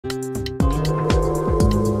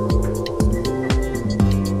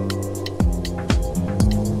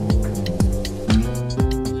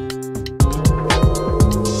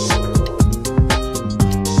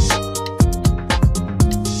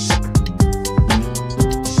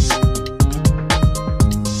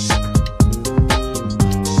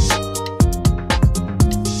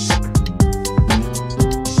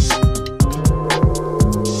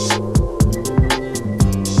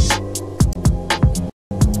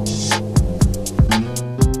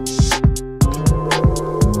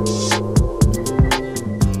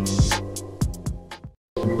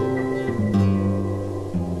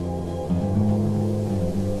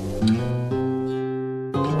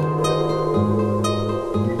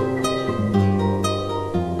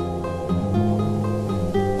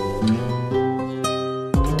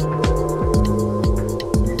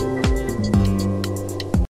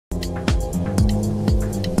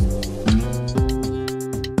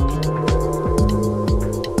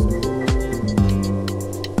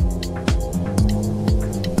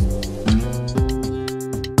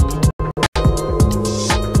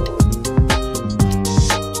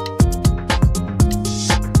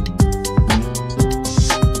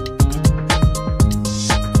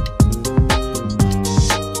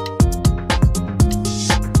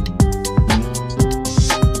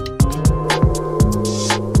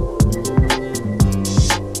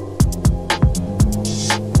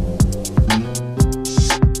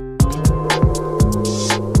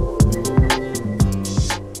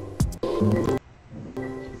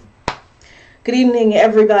Good evening,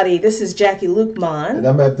 everybody. This is Jackie Luqman. And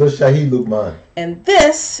I'm Abdul Shahid Luqman. And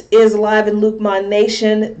this is Live in Luqman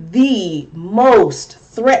Nation, the most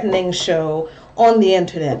threatening show on the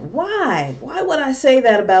internet. Why? Why would I say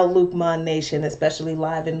that about Luqman Nation, especially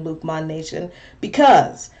Live in Luqman Nation?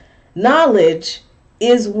 Because knowledge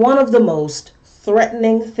is one of the most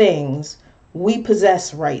threatening things we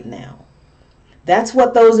possess right now. That's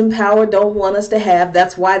what those in power don't want us to have.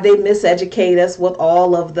 That's why they miseducate us with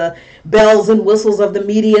all of the bells and whistles of the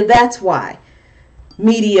media. That's why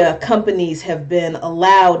media companies have been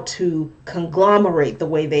allowed to conglomerate the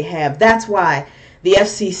way they have. That's why the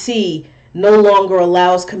FCC no longer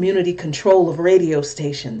allows community control of radio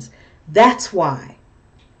stations. That's why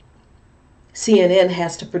CNN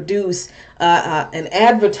has to produce an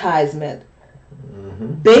advertisement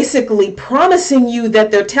basically promising you that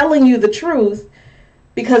they're telling you the truth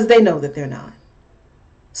because they know that they're not.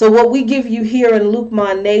 So what we give you here in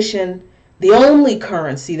Luqman Nation, the only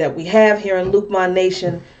currency that we have here in Luqman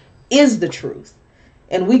Nation is the truth.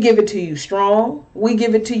 And we give it to you strong, we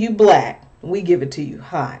give it to you black, we give it to you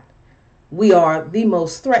hot. We are the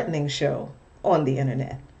most threatening show on the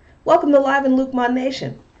internet. Welcome to Live in Luqman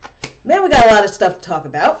Nation. Man, we got a lot of stuff to talk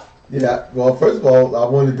about. Yeah, well, first of all, I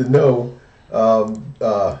wanted to know,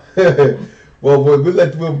 well, we'll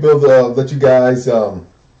let you guys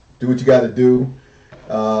do what you got to do.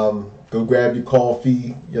 Go grab your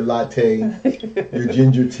coffee, your latte, your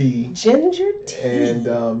ginger tea. Ginger tea. And,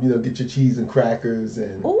 get your cheese and crackers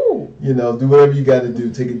and, ooh, do whatever you got to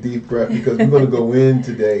do. Take a deep breath because we're going to go in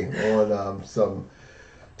today on some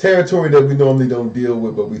territory that we normally don't deal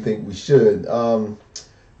with, but we think we should.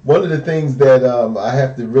 One of the things that I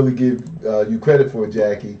have to really give you credit for,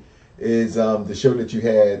 Jackie, is the show that you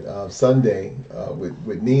had Sunday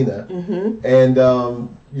with Nina, and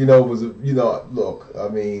look, I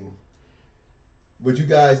mean, what you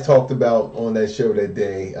guys talked about on that show that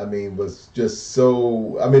day, I mean, was just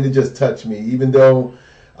so. I mean, it just touched me. Even though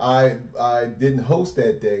I didn't host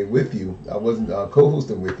that day with you, I wasn't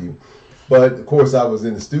co-hosting with you, but of course I was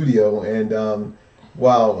in the studio, and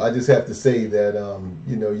wow, I just have to say that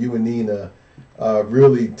you and Nina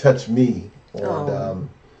really touched me on.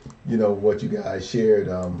 What you guys shared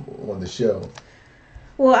on the show.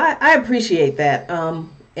 Well, I appreciate that.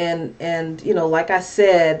 And like I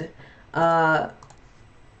said,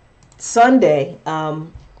 Sunday,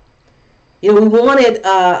 we wanted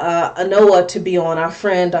Anoa to be on, our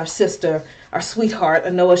friend, our sister, our sweetheart,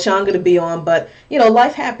 Anoa Shanga to be on, but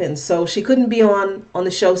life happens, so she couldn't be on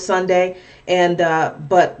the show Sunday. And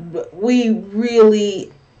but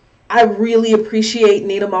I really appreciate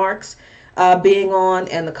Nina Marks being on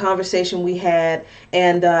and the conversation we had.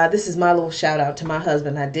 And this is my little shout out to my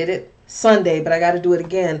husband. I did it Sunday, but I got to do it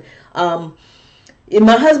again.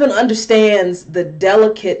 My husband understands the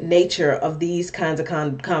delicate nature of these kinds of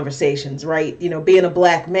conversations, right? Being a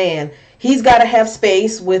black man, he's got to have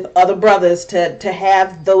space with other brothers to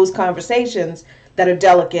have those conversations that are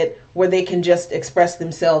delicate, where they can just express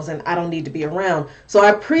themselves and I don't need to be around. So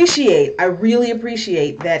I really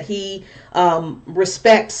appreciate that he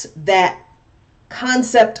respects that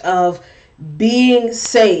concept of being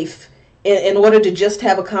safe in order to just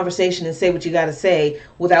have a conversation and say what you got to say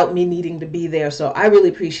without me needing to be there. So I really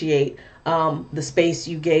appreciate the space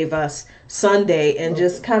you gave us Sunday and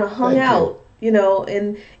just kind of hung out,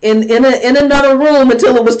 in another room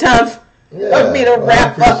until it was time for me to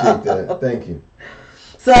wrap up. I appreciate that. Thank you.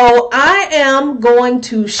 So I am going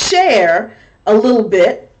to share a little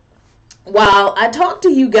bit while I talk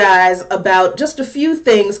to you guys about just a few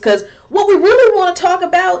things, because what we really want to talk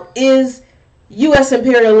about is U.S.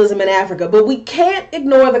 imperialism in Africa, but we can't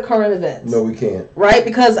ignore the current events. No, we can't. Right?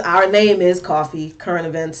 Because our name is Coffee, Current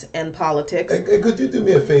Events, and Politics. And could you do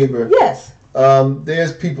me a favor? Yes.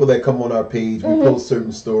 There's people that come on our page, we post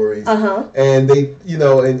certain stories, and they,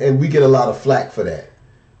 and we get a lot of flack for that,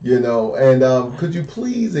 and could you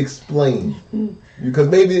please explain, because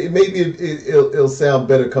maybe it'll sound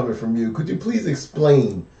better coming from you. Could you please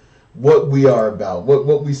explain what we are about,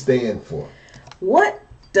 what we stand for? What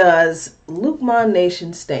does Luqman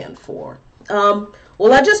Nation stand for?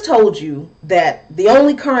 Well, I just told you that the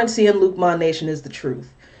only currency in Luqman Nation is the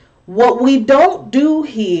truth. What we don't do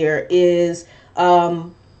here is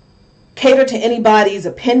cater to anybody's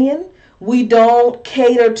opinion. We don't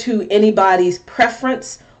cater to anybody's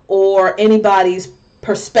preference or anybody's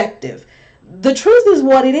perspective. The truth is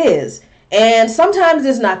what it is. And sometimes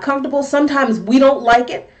it's not comfortable. Sometimes we don't like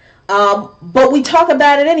it. But we talk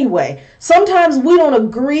about it anyway. Sometimes we don't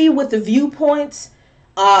agree with the viewpoints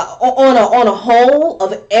on a whole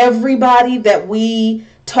of everybody that we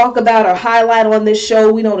talk about or highlight on this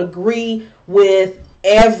show. We don't agree with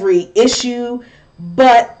every issue,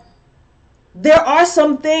 but there are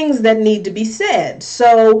some things that need to be said.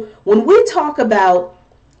 So when we talk about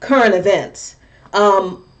current events,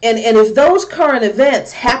 and if those current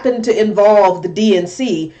events happen to involve the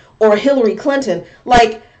DNC or Hillary Clinton,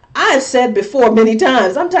 like I've said before many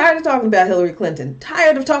times, I'm tired of talking about Hillary Clinton,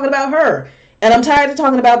 tired of talking about her, and I'm tired of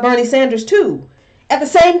talking about Bernie Sanders too. At the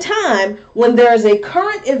same time, when there's a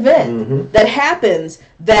current event that happens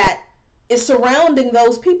that is surrounding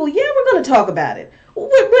those people, yeah, we're going to talk about it.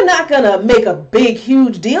 We're not going to make a big,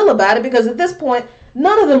 huge deal about it, because at this point,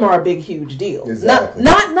 none of them are a big, huge deal. Exactly.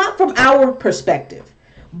 Not from our perspective.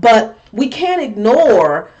 But we can't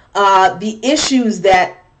ignore the issues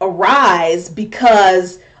that arise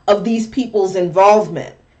because of these people's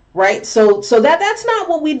involvement, right? So that's not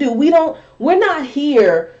what we do. We're not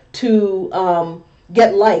here to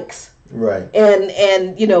get likes, right?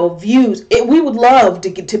 And views. We would love to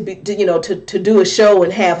get to do a show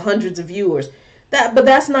and have hundreds of viewers. But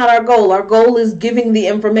that's not our goal. Our goal is giving the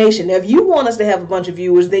information. Now, if you want us to have a bunch of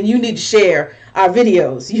viewers, then you need to share our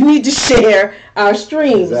videos. You need to share our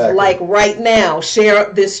streams. Exactly. Like right now,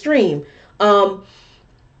 share this stream.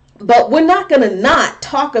 But we're not going to not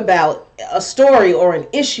talk about a story or an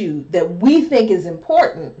issue that we think is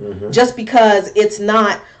important just because it's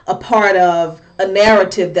not a part of a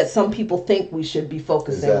narrative that some people think we should be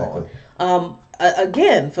focusing on.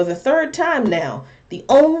 Again, for the third time now, the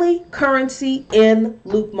only currency in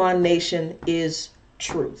Luqman Nation is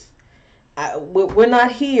truth. We're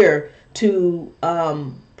not here to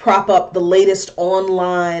prop up the latest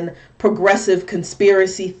online progressive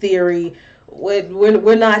conspiracy theory.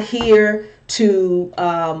 We're not here to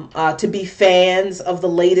be fans of the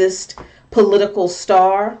latest political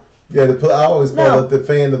star. Yeah, I always call it the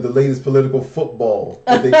fan of the latest political football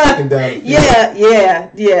that they kicking down the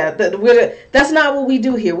field. Yeah. That's not what we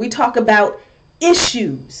do here. We talk about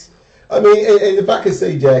issues. I mean, and if I could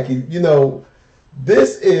say, Jackie,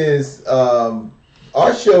 this is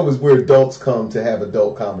our show is where adults come to have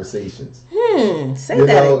adult conversations. Say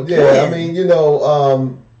that again. Yeah, I mean, you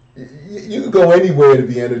can go anywhere to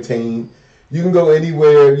be entertained. You can go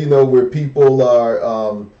anywhere, where people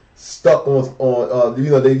are stuck on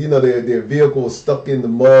their vehicle is stuck in the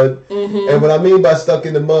mud. And what I mean by stuck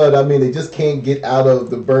in the mud, I mean they just can't get out of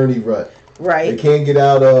the Bernie rut. Right. They can't get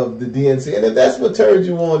out of the DNC. And if that's what turns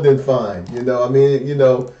you on, then fine.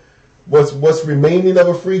 What's remaining of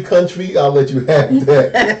a free country, I'll let you have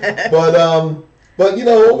that. But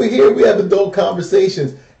over here we have adult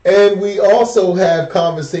conversations. And we also have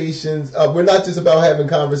conversations. We're not just about having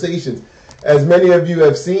conversations. As many of you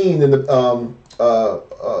have seen in the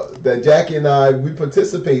that Jackie and I, we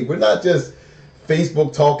participate. We're not just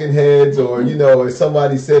Facebook talking heads, or as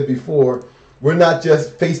somebody said before, we're not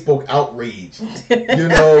just Facebook outraged. We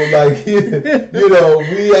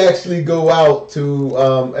actually go out to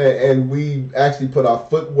and we actually put our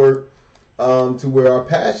footwork to where our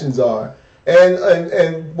passions are.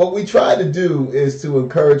 And what we try to do is to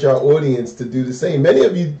encourage our audience to do the same. Many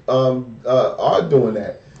of you are doing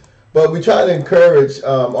that, but we try to encourage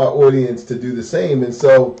our audience to do the same. And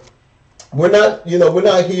so we're not, we're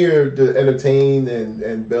not here to entertain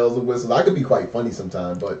and bells and whistles. I could be quite funny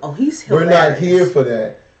sometimes, but he's we're hilarious. not here for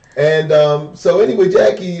that. And so anyway,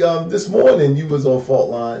 Jackie, this morning you was on Fault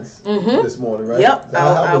Lines this morning, right? Yep,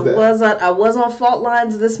 I was on Fault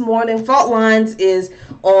Lines this morning. Fault Lines is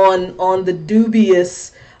on the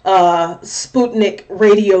dubious Sputnik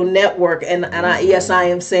radio network, and yes, I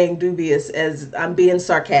am saying dubious as I'm being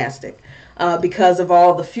sarcastic. Because of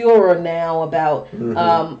all the furor now about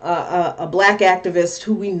a black activist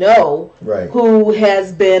who we know,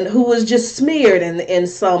 who was just smeared in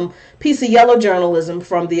some piece of yellow journalism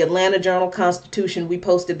from the Atlanta Journal-Constitution. We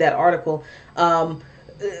posted that article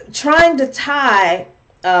trying to tie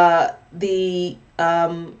the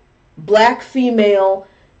black female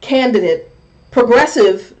candidate,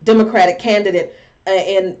 progressive Democratic candidate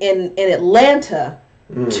in Atlanta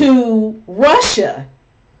to Russia,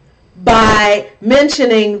 by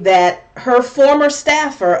mentioning that her former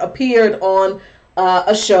staffer appeared on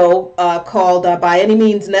a show called By Any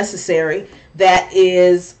Means Necessary, that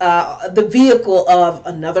is the vehicle of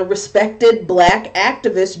another respected black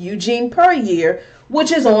activist, Eugene Purge,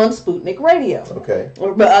 which is on Sputnik Radio. Okay.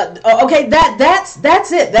 Okay,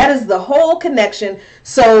 that's it. That is the whole connection.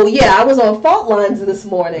 So yeah, I was on Fault Lines this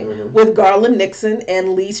morning with Garland Nixon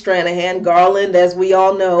and Lee Stranahan. Garland, as we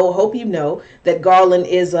all know, hope you know, that Garland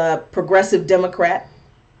is a progressive Democrat,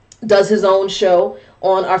 does his own show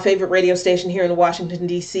on our favorite radio station here in Washington,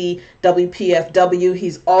 D.C., WPFW.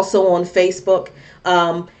 He's also on Facebook.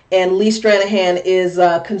 And Lee Stranahan is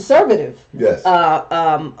conservative. Yes.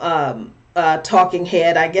 Talking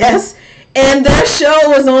head, I guess, and their show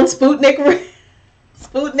was on Sputnik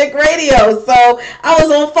Radio. So I was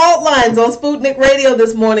on Fault Lines on Sputnik Radio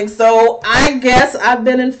this morning. So I guess I've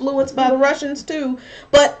been influenced by the Russians too.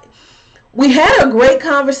 But we had a great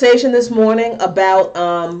conversation this morning about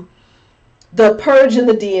the Purge and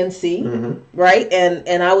the DNC, right?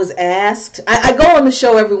 And I was asked, I go on the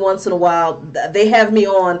show every once in a while. They have me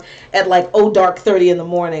on at like dark 30 in the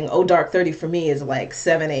morning. Dark 30 for me is like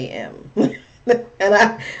 7 a.m.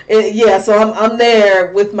 And so I'm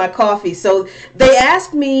there with my coffee. So they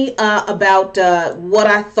asked me about what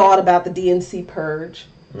I thought about the DNC Purge,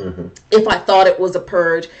 if I thought it was a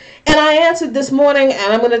purge. And I answered this morning,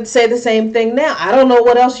 and I'm going to say the same thing now. I don't know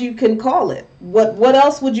what else you can call it. What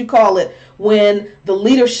else would you call it when the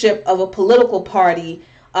leadership of a political party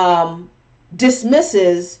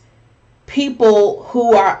dismisses people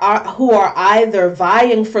who are either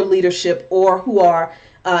vying for leadership or who are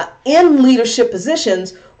in leadership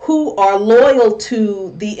positions, who are loyal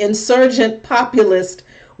to the insurgent populist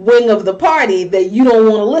wing of the party that you don't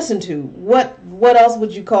want to listen to? What else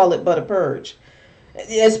would you call it but a purge?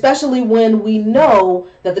 Especially when we know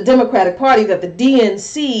that the Democratic Party, that the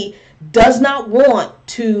DNC does not want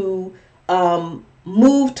to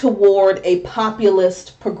move toward a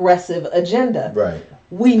populist progressive agenda. Right.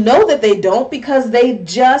 We know that they don't because they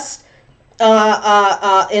just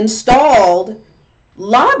installed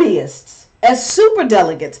lobbyists as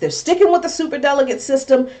superdelegates. They're sticking with the superdelegate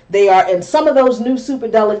system. They are, and some of those new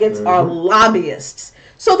superdelegates are lobbyists.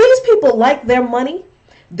 So these people like their money.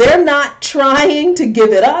 They're not trying to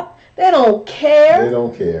give it up. They don't care. They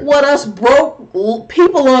don't care what us broke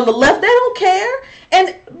people on the left. They don't care.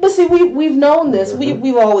 But see, we've known this.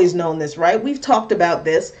 We've always known this, right? We've talked about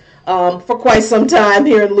this for quite some time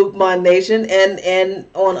here in Luqman Nation and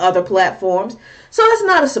on other platforms. So it's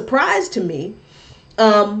not a surprise to me.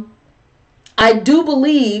 I do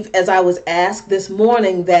believe, as I was asked this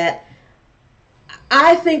morning, that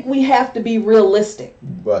I think we have to be realistic,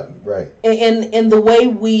 right, in the way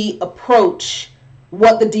we approach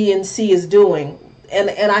what the DNC is doing,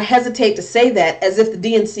 and I hesitate to say that as if the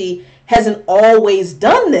DNC hasn't always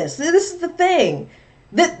done this. This is the thing.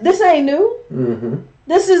 This ain't new.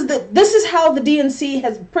 This is how the DNC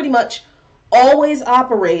has pretty much always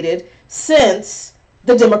operated since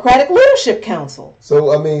the Democratic Leadership Council.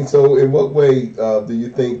 So in what way do you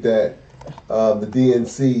think that the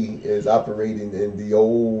DNC is operating in the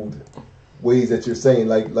old ways that you're saying?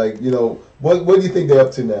 Like what do you think they're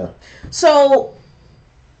up to now? So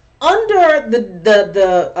under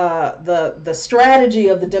the strategy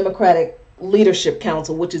of the Democratic Leadership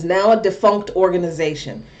Council, which is now a defunct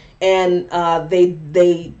organization, and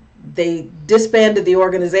they disbanded the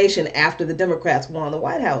organization after the Democrats won the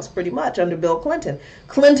White House, pretty much under Bill Clinton.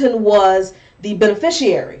 Clinton was the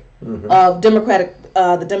beneficiary of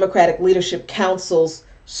the Democratic Leadership Council's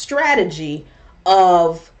strategy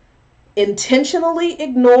of intentionally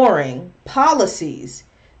ignoring policies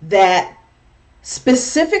that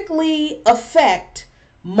specifically affect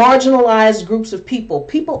marginalized groups of people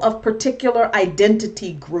of particular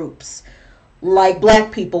identity groups, like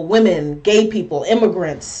black people, women, gay people,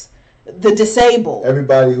 immigrants, the disabled.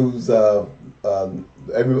 Everybody who's all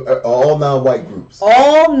non-white groups.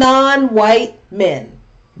 All non-white men.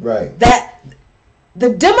 Right. That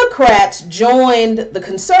the Democrats joined the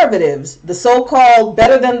conservatives, the so-called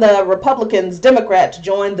better than the Republicans, Democrats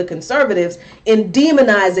joined the conservatives in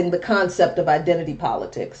demonizing the concept of identity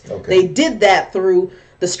politics. Okay. They did that through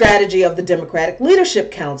the strategy of the Democratic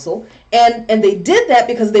Leadership Council, and they did that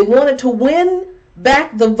because they wanted to win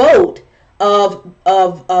back the vote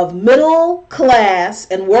of middle class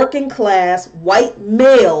and working class white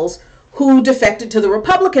males who defected to the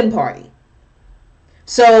Republican Party.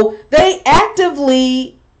 So they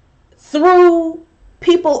actively threw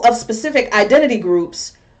people of specific identity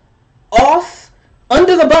groups off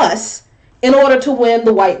under the bus in order to win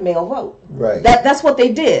the white male vote. Right. That's what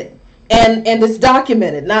they did. And it's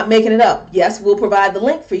documented, not making it up. Yes, we'll provide the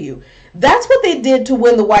link for you. That's what they did to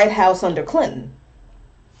win the White House under Clinton.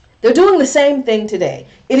 They're doing the same thing today.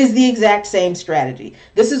 It is the exact same strategy.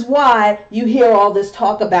 This is why you hear all this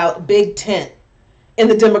talk about big tent in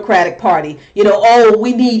the Democratic Party. You know, oh,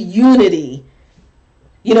 we need unity.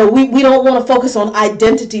 You know, we don't want to focus on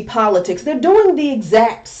identity politics. They're doing the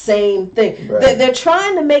exact same thing. Right. They're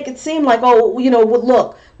trying to make it seem like, oh, you know,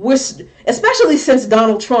 look, especially since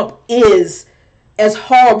Donald Trump is as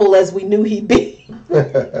horrible as we knew he'd be.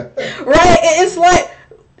 Right? It's like,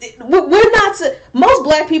 we're not, most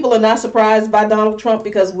black people are not surprised by Donald Trump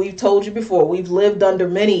because we've told you before, we've lived under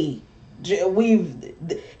many,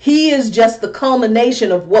 he is just the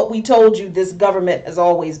culmination of what we told you this government has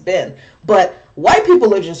always been. But white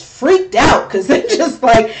people are just freaked out because they're just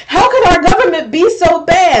like, how could our government be so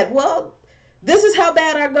bad? Well, this is how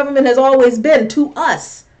bad our government has always been to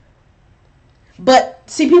us. But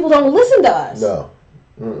see, people don't listen to us. No.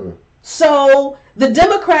 Mm-mm. So the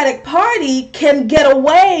Democratic Party can get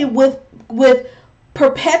away with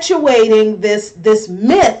perpetuating this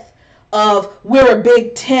myth of we're a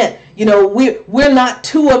big tent. You know, we're not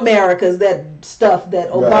two Americas, that stuff that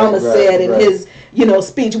Obama said in his, you know,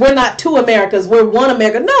 speech. We're not two Americas, we're one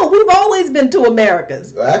America. No, we've always been two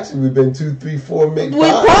Americas. Actually, we've been 2, 3, 4, maybe 5.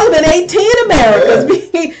 We've probably been 18 Americas.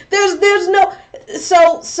 Yeah. There's no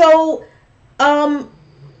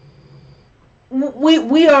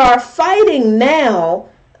we are fighting now.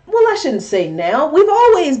 Well, I shouldn't say now. We've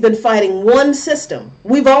always been fighting one system.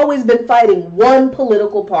 We've always been fighting one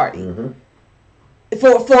political party. Mm-hmm.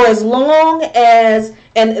 For as long as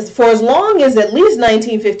at least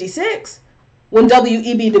 1956, when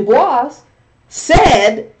W.E.B. Du Bois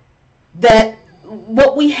said that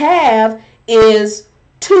what we have is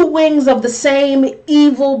two wings of the same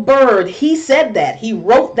evil bird. He said that. He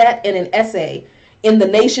wrote that in an essay in the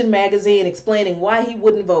Nation magazine explaining why he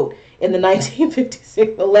wouldn't vote in the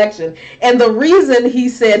 1956 election. And the reason he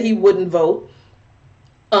said he wouldn't vote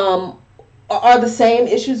are the same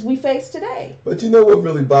issues we face today. But you know what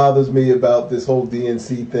really bothers me about this whole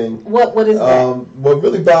DNC thing? What is that? What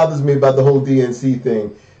really bothers me about the whole DNC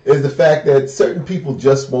thing is the fact that certain people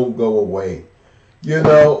just won't go away. You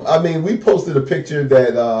know, I mean, we posted a picture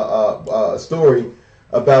that story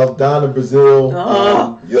about Donna Brazil,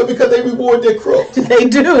 you know, because they reward their crooks. They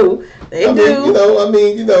do. They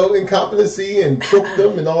do. Incompetency and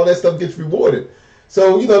crookdom and all that stuff gets rewarded.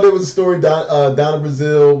 So, you know, there was a story, Donna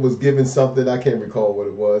Brazil was given something, I can't recall what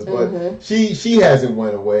it was, but she hasn't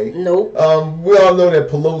went away. Nope. We all know that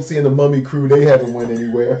Pelosi and the Mummy crew, they haven't went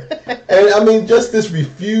anywhere. And, I mean, just this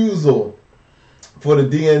refusal for the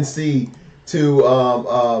DNC to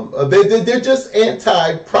they're just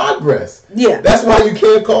anti-progress. Yeah, that's why you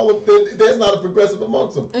can't call them. There's not a progressive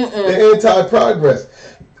amongst them. They're anti-progress,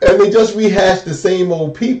 and they just rehash the same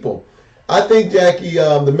old people. I think, Jackie,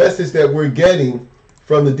 the message that we're getting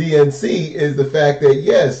from the DNC is the fact that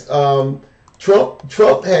yes,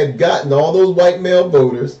 Trump had gotten all those white male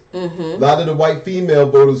voters, a lot of the white female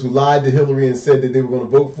voters who lied to Hillary and said that they were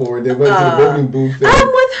going to vote for her. They went to the voting booth. I'm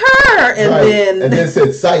with her, and then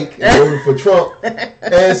said psych and voted for Trump.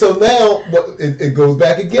 And so now it goes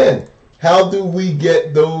back again. How do we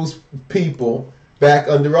get those people back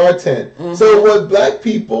under our tent? So what black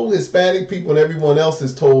people, Hispanic people, and everyone else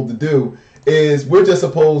is told to do is we're just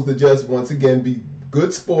supposed to just once again be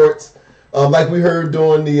good sports. Like we heard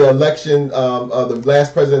during the election, the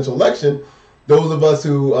last presidential election, those of us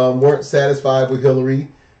who weren't satisfied with Hillary,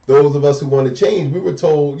 those of us who want to change, we were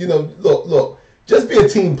told, you know, look, just be a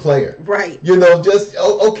team player. Right. You know, just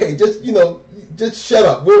shut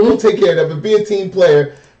up. We'll take care of that, but be a team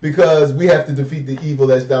player because we have to defeat the evil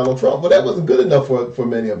that's Donald Trump. Well, that wasn't good enough for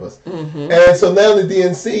many of us. And so now the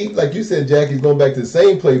DNC, like you said, Jackie's going back to the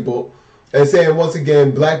same playbook and saying once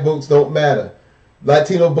again, black votes don't matter.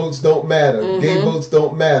 Latino votes don't matter. Gay votes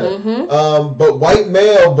don't matter. Mm-hmm. But white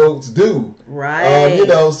male votes do. Right.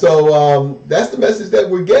 So that's the message that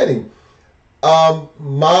we're getting.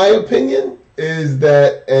 My opinion is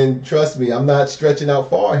that, and trust me, I'm not stretching out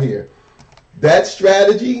far here, that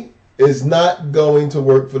strategy is not going to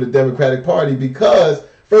work for the Democratic Party because,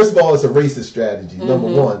 first of all, it's a racist strategy, number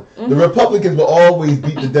one. The Republicans will always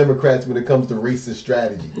beat the Democrats when it comes to racist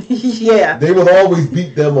strategy. Yeah. They will always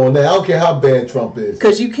beat them on that. I don't care how bad Trump is.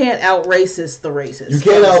 Because you can't out-racist the racist. You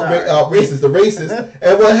can't out-racist the racist.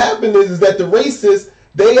 And what happened is that the racists,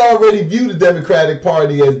 they already view the Democratic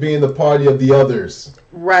Party as being the party of the others.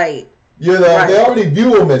 Right. They already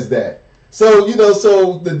view them as that. So,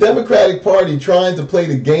 so the Democratic Party trying to play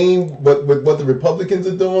the game, what the Republicans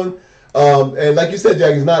are doing, and like you said,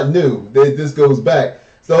 Jack, it's not new. This goes back.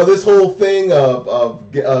 So this whole thing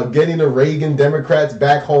of getting the Reagan Democrats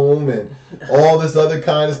back home and all this other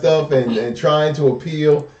kind of stuff and trying to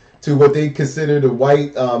appeal to what they consider the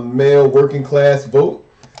white male working class vote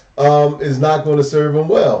is not going to serve them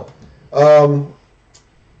well.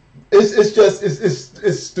 It's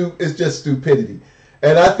just stupidity.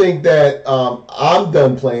 And I think that I'm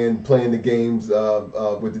done playing the games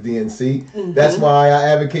with the DNC. That's why I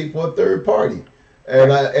advocate for a third party.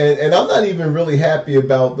 And I'm not even really happy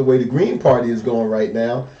about the way the Green Party is going right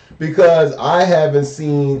now because I haven't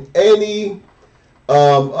seen any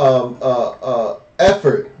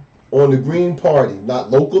effort on the Green Party, not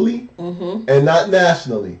locally and not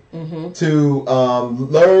nationally, to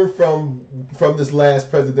learn from this last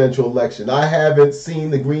presidential election. I haven't seen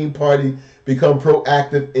the Green Party become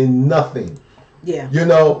proactive in nothing. Yeah.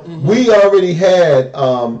 We already had,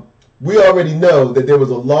 we already know that there was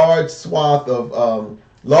a large swath of,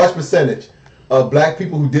 large percentage of black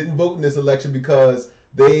people who didn't vote in this election because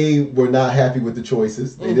they were not happy with the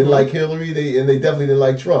choices. They didn't like Hillary, and they definitely didn't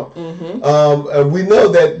like Trump. And we know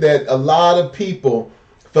that a lot of people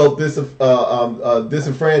felt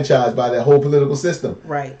disenfranchised by that whole political system.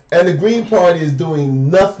 Right. And the Green Party is doing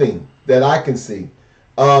nothing that I can see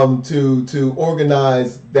to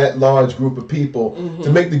organize that large group of people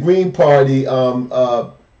to make the Green Party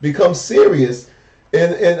become serious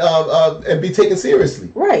and be taken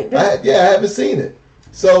seriously. Right. I haven't seen it.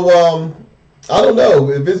 So I don't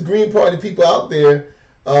know if it's Green Party people out there,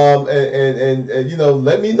 and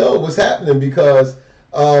let me know what's happening because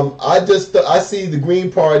I see the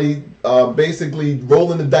Green Party basically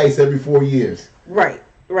rolling the dice every 4 years. Right.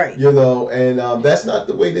 Right. And that's not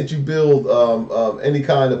the way that you build any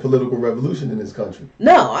kind of political revolution in this country.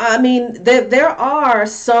 No, I mean there are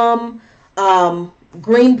some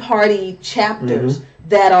Green Party chapters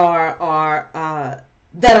that are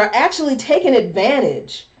actually taking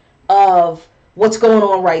advantage of what's going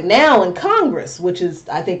on right now in Congress, which is,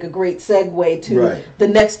 I think, a great segue to the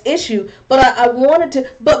next issue. But I wanted to,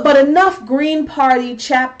 but enough Green Party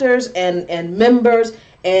chapters and members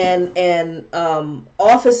and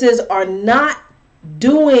offices are not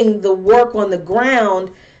doing the work on the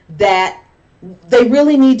ground that they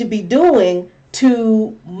really need to be doing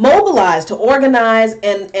to mobilize, to organize,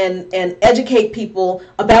 and educate people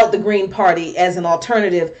about the Green Party as an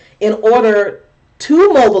alternative in order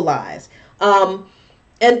to mobilize. And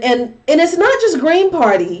it's not just Green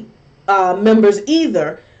Party members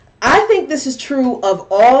either. I think this is true of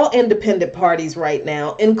all independent parties right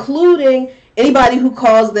now, including anybody who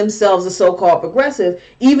calls themselves a so-called progressive,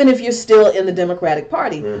 even if you're still in the Democratic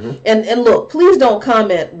Party. And look, please don't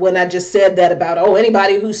comment when I just said that about,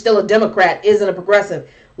 anybody who's still a Democrat isn't a progressive.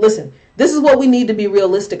 Listen, this is what we need to be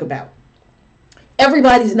realistic about.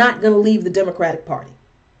 Everybody's not going to leave the Democratic Party.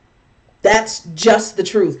 That's just the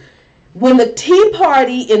truth. When the Tea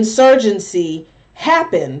Party insurgency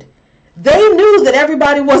happened, they knew that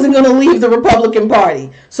everybody wasn't going to leave the Republican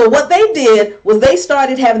Party. So what they did was they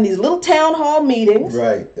started having these little town hall meetings.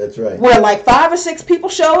 Right, that's right. Where like 5 or 6 people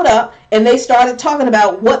showed up and they started talking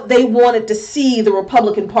about what they wanted to see the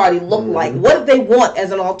Republican Party look like. What did they want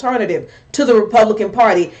as an alternative to the Republican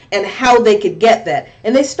Party and how they could get that.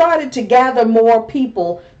 And they started to gather more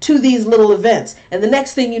people to these little events. And the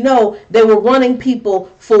next thing you know, they were running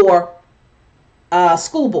people for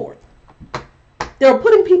school board. They were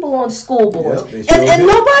putting people on school boards. And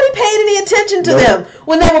nobody paid any attention to them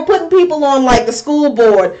when they were putting people on like the school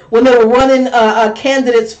board, when they were running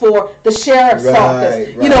candidates for the sheriff's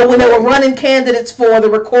office, when they were running candidates for the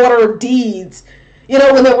recorder of deeds,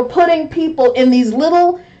 when they were putting people in these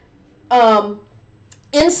little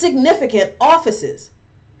insignificant offices.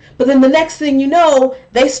 But then the next thing you know,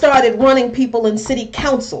 they started running people in city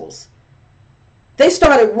councils. They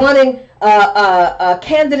started running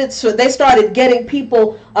candidates. They started getting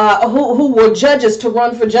people who were judges to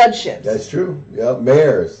run for judgeships. That's true. Yep,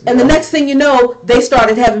 mayors. And the next thing you know, they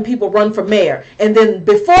started having people run for mayor. And then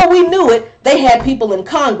before we knew it, they had people in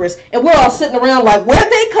Congress, and we're all sitting around like,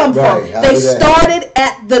 where'd they come from? They started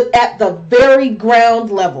at the very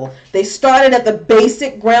ground level. They started at the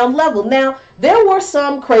basic ground level. Now, there were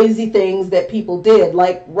some crazy things that people did,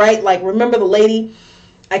 like remember the lady,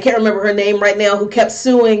 I can't remember her name right now, who kept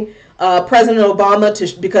suing President Obama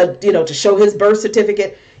to show his birth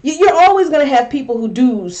certificate. You're always going to have people who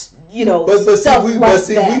do stuff like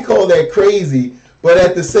that. We call that crazy, but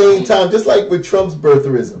at the same time, just like with Trump's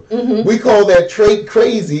birtherism, we call that trait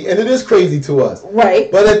crazy, and it is crazy to us. Right.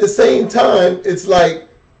 But at the same time, it's like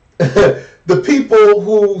the people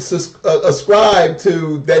who ascribe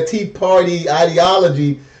to that Tea Party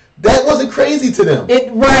ideology, that wasn't crazy to them.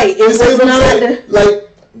 It was not. Like,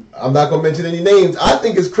 I'm not going to mention any names. I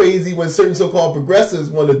think it's crazy when certain so-called progressives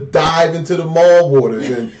want to dive into the mall waters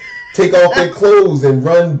and take off their clothes and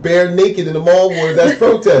run bare naked in the mall waters as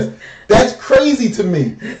protest. That's crazy to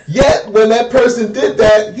me. Yet, when that person did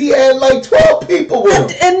that, he had like 12 people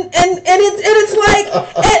with him. And it's like,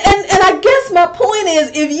 and I guess my point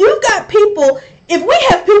is, if we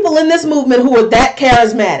have people in this movement who are that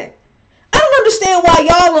charismatic, I don't understand why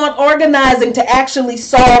y'all aren't organizing to actually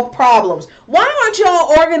solve problems. Why aren't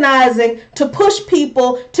y'all organizing to push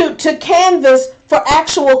people to canvass for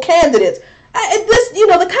actual candidates?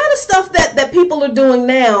 The kind of stuff that people are doing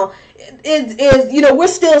now is we're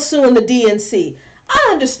still suing the DNC. I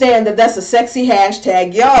understand that that's a sexy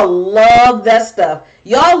hashtag. Y'all love that stuff.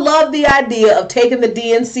 Y'all love the idea of taking the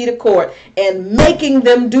DNC to court and making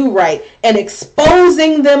them do right and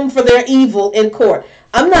exposing them for their evil in court.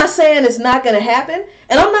 I'm not saying it's not going to happen,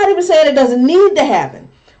 and I'm not even saying it doesn't need to happen.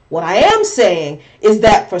 What I am saying is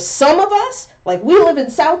that for some of us, like we live in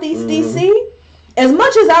Southeast DC, as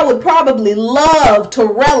much as I would probably love to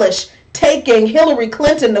relish taking Hillary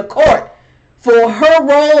Clinton to court for her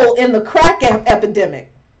role in the crack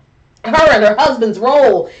epidemic, her and her husband's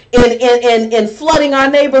role in flooding our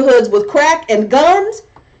neighborhoods with crack and guns,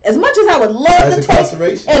 as much as I would love to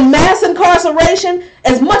take, and mass incarceration,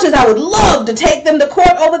 as much as I would love to take them to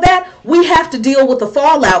court over that, we have to deal with the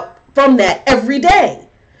fallout from that every day.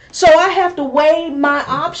 So I have to weigh my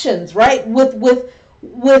options, right, with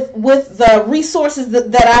the resources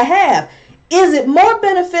that I have. Is it more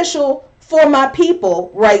beneficial for my people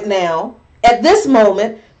right now, at this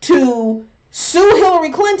moment, to sue Hillary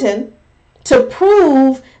Clinton to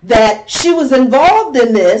prove that she was involved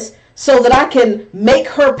in this so that I can make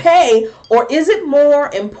her pay, or is it more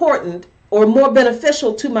important or more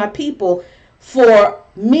beneficial to my people for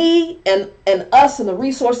me and us and the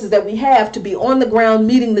resources that we have to be on the ground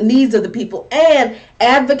meeting the needs of the people and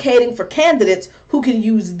advocating for candidates who can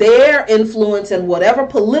use their influence and whatever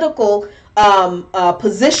political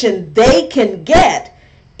position they can get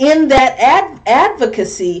in that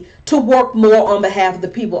advocacy to work more on behalf of the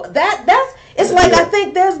people? It's like, I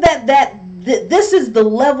think there's this is the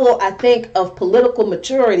level, I think, of political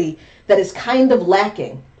maturity that is kind of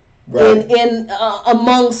lacking in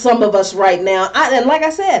among some of us right now. And like I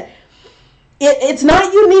said, it's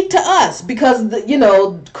not unique to us, because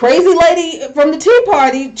crazy lady from the Tea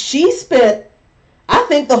Party, she spent, I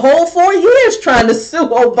think, the whole 4 years trying to sue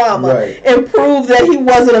Obama and prove that he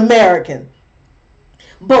wasn't American.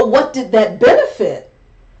 But what did that benefit?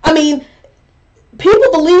 I mean,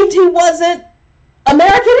 people believed he wasn't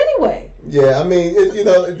American anyway. Yeah, I mean,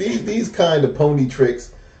 these kind of pony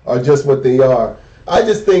tricks are just what they are. I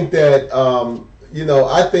just think that,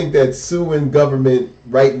 I think that suing government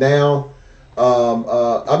right now,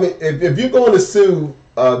 I mean, if you're going to sue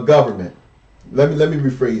government, let me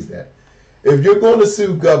rephrase that. If you're going to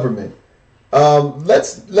sue government,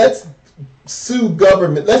 let's sue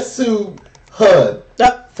government. Let's sue HUD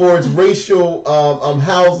for its racial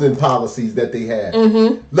housing policies that they have.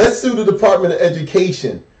 Let's sue the Department of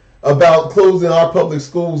Education about closing our public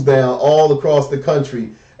schools down all across the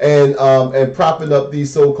country and propping up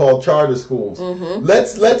these so-called charter schools.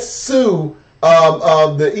 Let's sue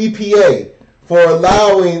the EPA for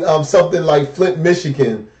allowing something like Flint,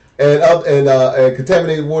 Michigan, and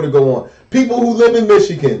contaminated water go on. People who live in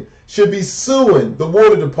Michigan should be suing the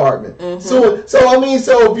water department. So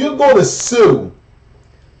if you're going to sue,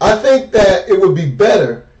 I think that it would be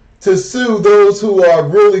better to sue those who are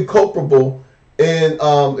really culpable in,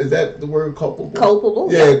 is that the word, culpable?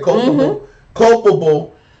 Culpable. Yeah, culpable.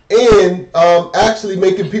 Culpable in actually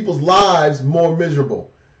making people's lives more miserable.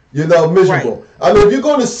 Miserable. I mean, if you're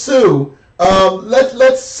going to sue,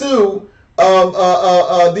 let's sue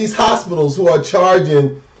these hospitals who are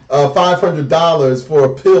charging $500 for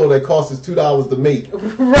a pill that costs us $2 to make.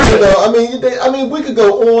 Right. You know, I mean, we could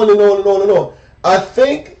go on and on and on and on. I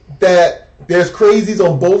think that there's crazies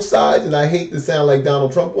on both sides, and I hate to sound like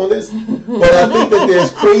Donald Trump on this, but I think that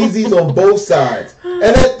there's crazies on both sides,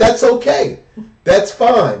 and that's okay. That's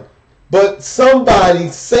fine. But somebody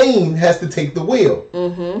sane has to take the wheel.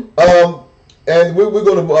 And we're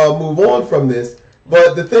going to move on from this.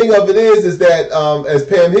 But the thing of it is that, as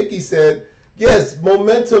Pam Hickey said, yes,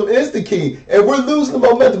 momentum is the key. And we're losing the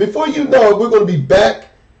momentum. Before you know it, we're going to be back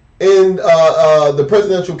in the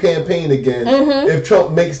presidential campaign again if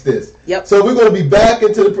Trump makes this. Yep. So we're going to be back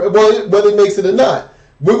into whether he makes it or not.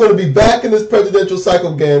 We're going to be back in this presidential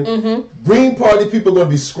cycle again. Green Party people are going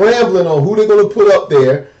to be scrambling on who they're going to put up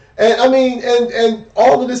there. And I mean, and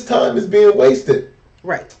all of this time is being wasted.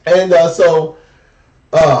 Right. And let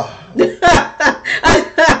me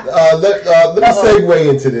segue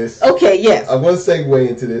into this. Okay, yes. I want to segue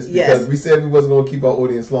into this because we said we wasn't going to keep our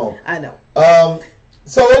audience long. I know.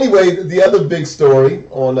 So anyway, the other big story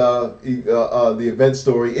on the event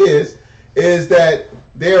story is that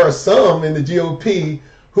there are some in the GOP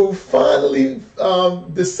who finally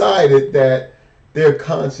decided that their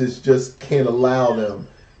conscience just can't allow them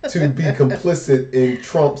to be complicit in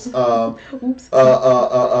Trump's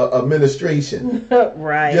administration.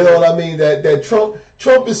 Right. You know what I mean? That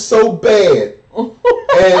Trump is so bad,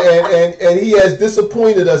 and he has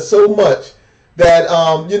disappointed us so much that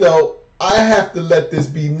I have to let this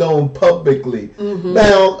be known publicly.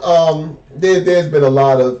 Now, there's been a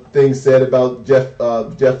lot of things said about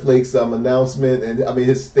Jeff Flake's announcement, and I mean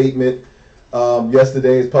his statement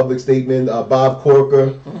yesterday, his public statement. Bob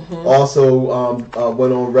Corker also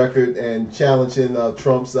went on record and challenging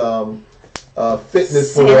Trump's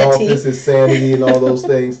fitness for office, his sanity, and all those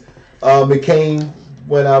things. McCain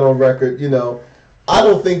went out on record. I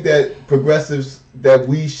don't think that progressives that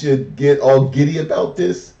we should get all giddy about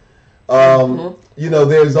this.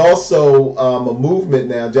 There's also a movement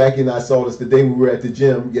now. Jackie and I saw this the day we were at the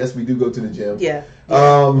gym. Yes, we do go to the gym. Yeah.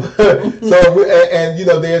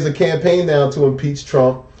 There's a campaign now to impeach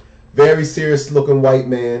Trump. Very serious-looking white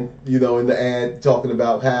man, in the ad talking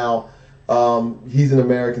about how he's an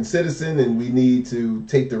American citizen and we need to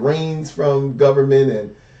take the reins from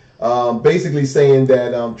government, and basically saying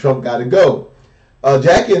that Trump got to go.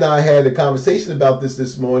 Jackie and I had a conversation about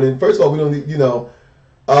this morning. First of all, we don't need,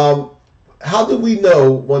 how do we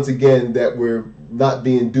know, once again, that we're not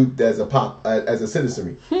being duped as a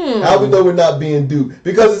citizenry? How do we know we're not being duped?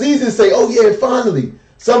 Because it's easy to say, oh yeah, finally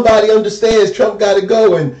somebody understands Trump got to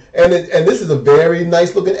go, and this is a very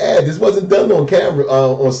nice looking ad. This wasn't done on camera,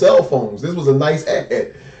 on cell phones. This was a nice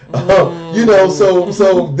ad.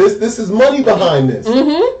 So this is money behind this,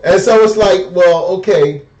 and so it's like, well,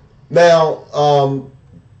 okay, now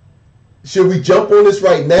should we jump on this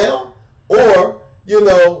right now, or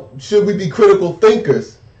should we be critical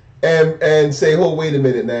thinkers and say, oh, wait a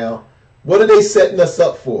minute now, what are they setting us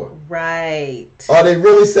up for? Right. Are they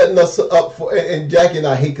really setting us up for, and Jackie and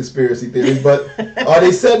I hate conspiracy theories, but are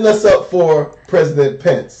they setting us up for President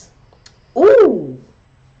Pence? Ooh.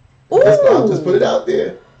 I'll just put it out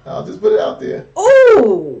there.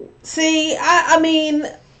 Ooh. See, I mean,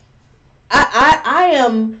 I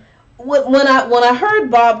am, when I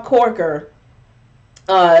heard Bob Corker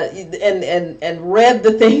and read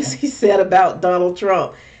the things he said about Donald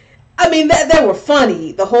Trump, I mean, that were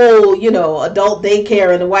funny. The whole, adult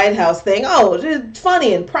daycare in the White House thing. Oh, it's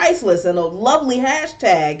funny and priceless, and a lovely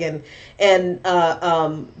hashtag. And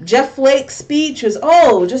Jeff Flake's speech was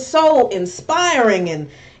just so inspiring,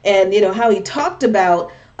 and how he talked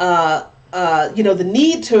about the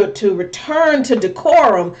need to return to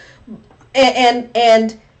decorum,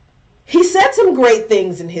 and he said some great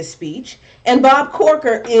things in his speech. And Bob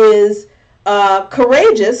Corker is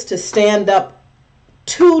courageous to stand up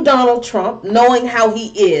to Donald Trump, knowing how he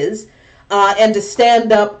is, and to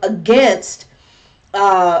stand up against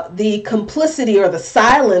the complicity or the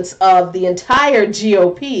silence of the entire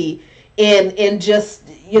GOP in just,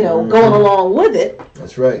 going along with it.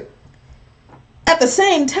 That's right. At the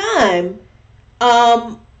same time,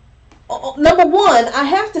 number one, I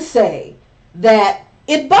have to say that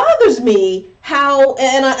it bothers me how,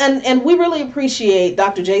 and we really appreciate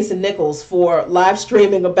Dr. Jason Nichols for live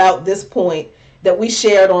streaming about this point that we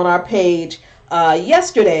shared on our page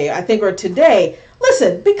yesterday, I think, or today.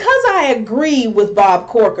 Listen, because I agree with Bob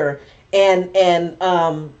Corker and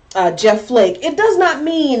Jeff Flake, it does not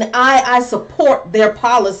mean I support their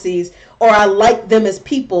policies or I like them as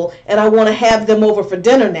people and I want to have them over for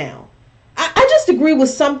dinner now. I just agree with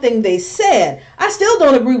something they said. I still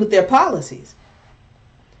don't agree with their policies.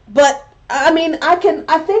 But I mean, I think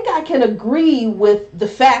I can agree with the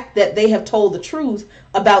fact that they have told the truth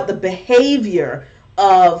about the behavior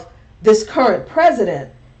of this current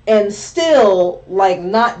president and still like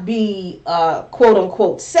not be quote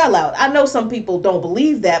unquote sellout. I know some people don't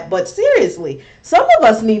believe that, but seriously, some of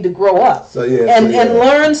us need to grow up and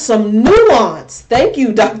learn some nuance. Thank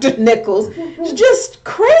you, Dr. Nichols. It's just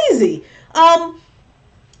crazy.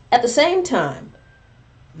 At the same time,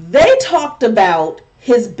 they talked about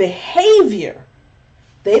his behavior.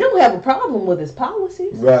 They don't have a problem with his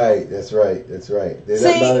policies. Right, that's right. They're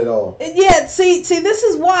not at all. Yeah, see, this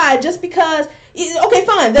is why, just because, okay,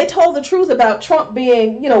 fine, they told the truth about Trump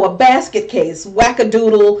being, a basket case,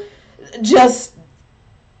 wackadoodle, just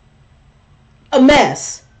a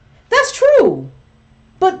mess. That's true.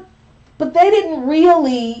 But they didn't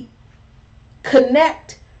really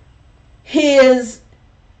connect his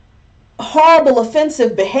horrible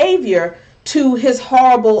offensive behavior to his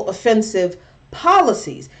horrible offensive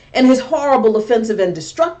policies and his horrible offensive and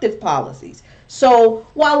destructive policies. So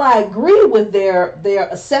while I agree with their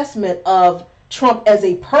assessment of Trump as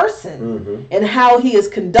a person and how he is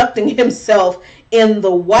conducting himself in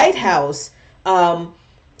the White House,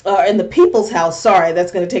 in the People's House, sorry,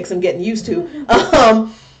 that's going to take some getting used to,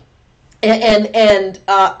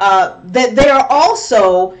 that they are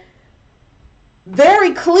also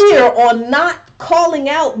very clear on not calling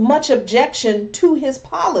out much objection to his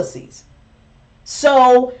policies.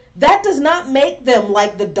 So that does not make them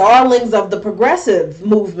like the darlings of the progressive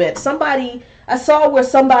movement. I saw where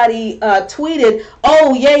somebody tweeted,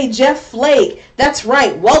 "Oh, yay, Jeff Flake. That's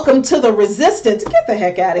right. Welcome to the resistance." Get the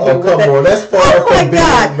heck out of here. Oh, come on. That's far from being.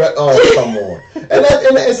 God. Oh, come on. And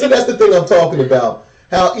see, that's the thing I'm talking about.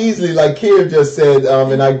 How easily, like Kier just said,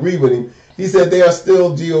 and I agree with him, he said they are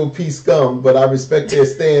still GOP scum, but I respect their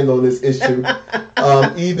stand on this issue,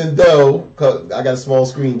 even though, I got a small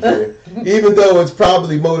screen here, even though it's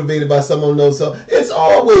probably motivated by someone who knows something. It's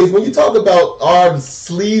always, when you talk about our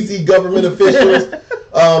sleazy government officials,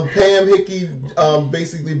 Pam Hickey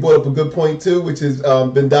basically brought up a good point too, which has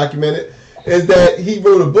been documented, is that he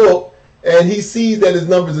wrote a book and he sees that his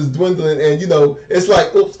numbers is dwindling and, it's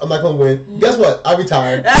like, oops, I'm not going to win. Guess what? I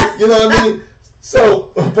retired. You know what I mean?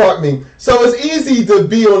 So, pardon me. So it's easy to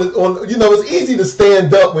be on. It's easy to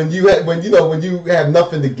stand up when you have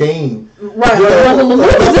nothing to gain. Right. Nothing to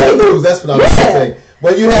lose. That's what I was saying.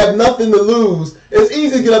 When you have nothing to lose, it's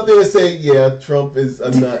easy to get up there and say, "Yeah, Trump is a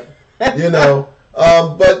nut." But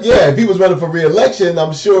yeah, if he was running for re-election,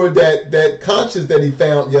 I'm sure that conscience that he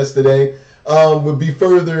found yesterday would be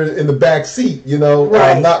further in the back seat.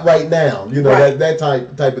 Right. Not right now. Right. that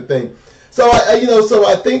type of thing. So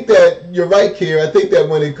I think that you're right, Kier. I think that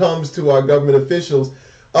when it comes to our government officials,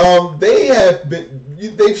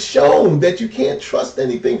 they've shown that you can't trust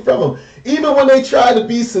anything from them. Even when they try to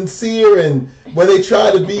be sincere and when they try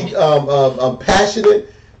to be passionate.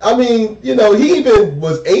 I mean, he even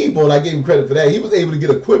was able, and I gave him credit for that. He was able to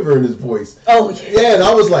get a quiver in his voice. Oh yeah. Yeah, and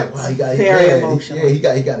I was like, wow, he got very emotional. He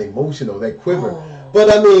got emotional, that quiver. Oh. But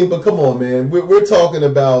come on, man. We're talking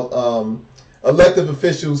about elected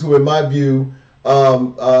officials who, in my view,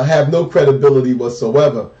 have no credibility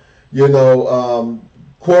whatsoever.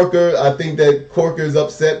 Corker, I think that Corker is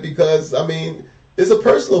upset because, it's a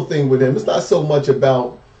personal thing with him. It's not so much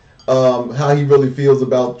about how he really feels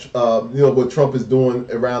about, what Trump is doing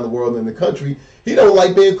around the world and the country. He don't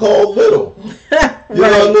like being called little. You know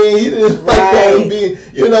what I mean? He didn't like calling being,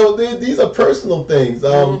 these are personal things.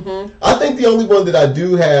 I think the only one that I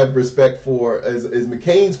do have respect for is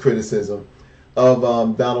McCain's criticism of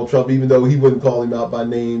Donald Trump, even though he wouldn't call him out by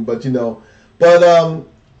name, but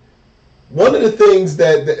one of the things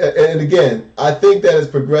that, and again, I think that as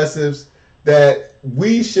progressives, that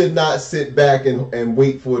we should not sit back and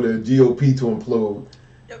wait for the GOP to implode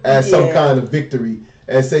as some kind of victory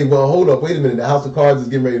and say, well, hold up, wait a minute, the House of Cards is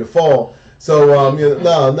getting ready to fall. So,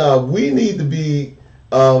 no, we need to be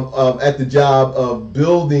at the job of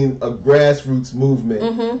building a grassroots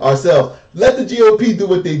movement ourselves. Let the GOP do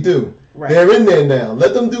what they do. Right. They're in there now.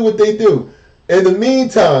 Let them do what they do. In the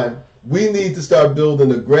meantime, we need to start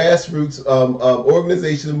building a grassroots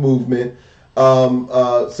organization and movement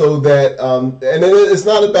so that, and it's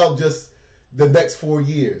not about just the next 4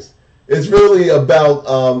 years. It's really about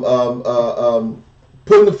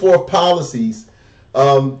putting forth policies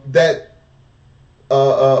that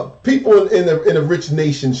people in a rich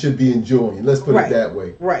nation should be enjoying. Let's put it that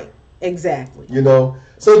way. Right. Exactly.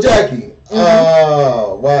 So Jackie,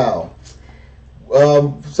 wow.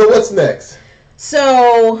 So what's next?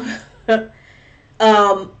 So, and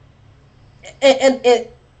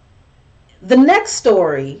the next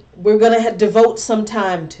story we're going to devote some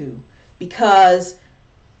time to, because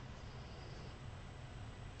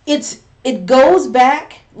it goes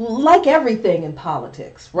back like everything in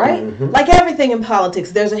politics, right? Mm-hmm. Like everything in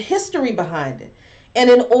politics, there's a history behind it. And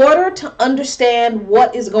in order to understand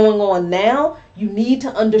what is going on now, you need to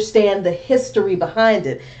understand the history behind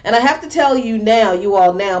it. And I have to tell you now,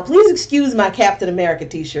 please excuse my Captain America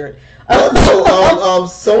t-shirt.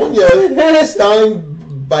 Sonia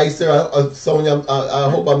Steinbeister, Sonia, I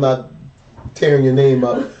hope I'm not tearing your name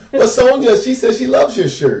up. But Sonia, she says she loves your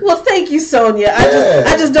shirt. Well, thank you, Sonia.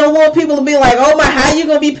 I just don't want people to be like, oh my, how you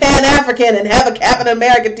gonna be Pan-African and have a Captain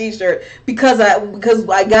America t-shirt? Because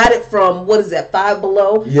I got it from, what is that, Five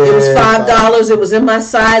Below? Yeah, it was $5. It was in my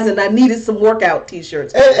size, and I needed some workout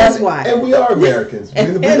t-shirts. That's why. And we are Americans.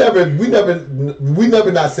 we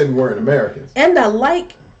never not said we weren't Americans. And I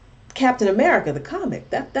like Captain America, the comic.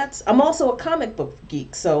 That's I'm also a comic book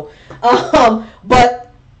geek. So, but.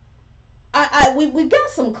 We got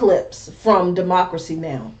some clips from Democracy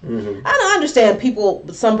Now! Mm-hmm. I understand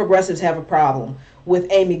some progressives have a problem with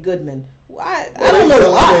Amy Goodman. I don't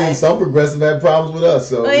know why. Some progressives have problems with us.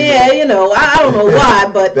 So yeah, I don't know why,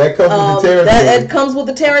 but that comes with the territory. That comes with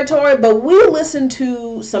the territory. But we listened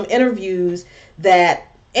to some interviews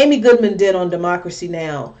that Amy Goodman did on Democracy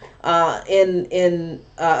Now! In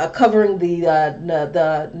covering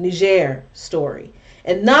the Niger story,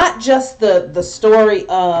 and not just the story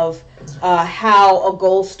of how a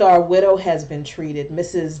Gold Star widow has been treated,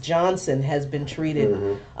 Mrs. Johnson has been treated,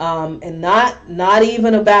 mm-hmm. And not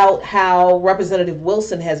even about how Representative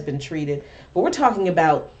Wilson has been treated, but we're talking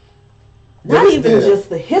about just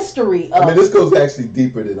the history of. I mean, this goes actually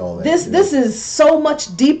deeper than all that. This is so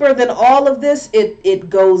much deeper than all of this. It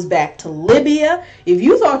goes back to Libya. If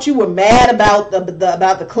you thought you were mad about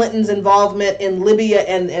the Clintons' involvement in Libya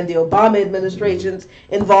and the Obama administration's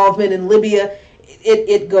involvement in Libya,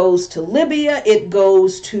 it goes to Libya. It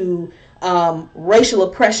goes to racial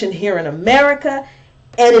oppression here in America,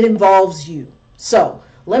 and it involves you. So.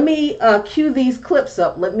 Let me cue these clips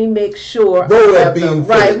up. Let me make sure roll that bean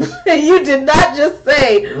right. You did not just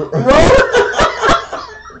say roll.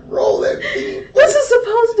 Roll that bean. This is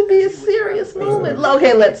supposed to be a serious moment.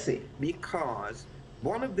 Okay, let's see. Because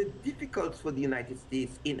one of the difficulties for the United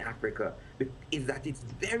States in Africa is that it's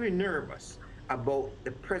very nervous about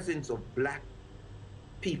the presence of black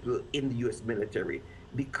people in the U.S. military.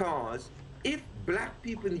 Because if black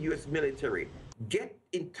people in the U.S. military get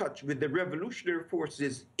in touch with the revolutionary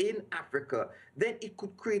forces in Africa, then it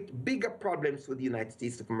could create bigger problems for the United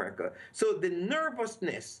States of America. So the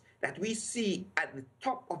nervousness that we see at the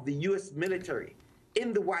top of the U.S. military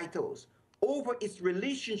in the White House over its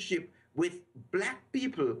relationship with black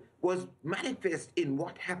people was manifest in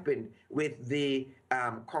what happened with the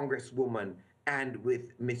Congresswoman and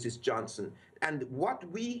with Mrs. Johnson. And what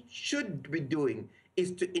we should be doing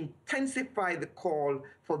is to intensify the call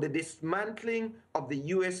for the dismantling of the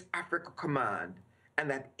U.S. Africa Command, and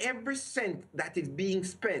that every cent that is being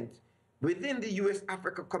spent within the U.S.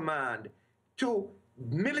 Africa Command to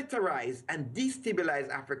militarize and destabilize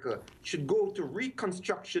Africa should go to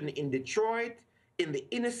reconstruction in Detroit, in the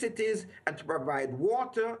inner cities, and to provide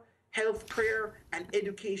water, health care, and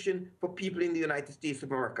education for people in the United States of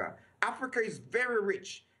America. Africa is very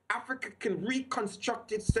rich. Africa can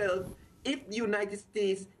reconstruct itself if the United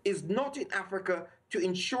States is not in Africa to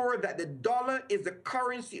ensure that the dollar is the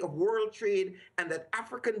currency of world trade and that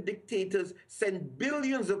African dictators send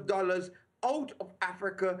billions of dollars out of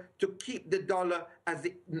Africa to keep the dollar as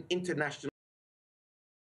the international.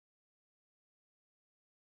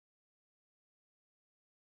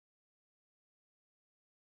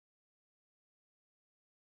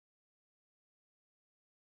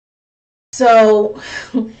 So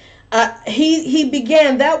he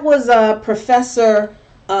began. That was Professor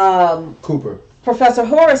Cooper. Professor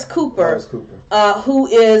Horace Cooper, who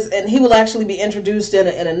is, and he will actually be introduced in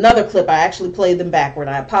another clip. I actually played them backward.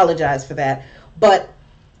 I apologize for that. But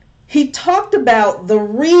he talked about the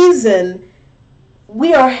reason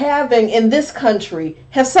we are having in this country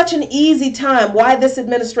have such an easy time, why this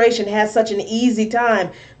administration has such an easy time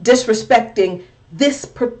disrespecting this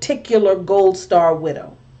particular Gold Star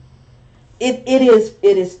widow. It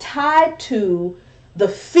is tied to the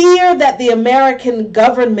fear that the American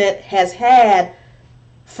government has had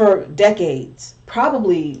for decades,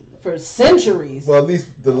 probably for centuries. Well, at least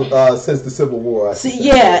since the Civil War.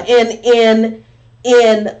 Yeah,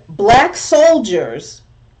 in black soldiers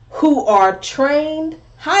who are trained,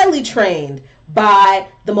 highly trained by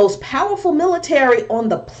the most powerful military on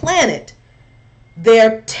the planet,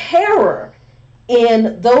 their terror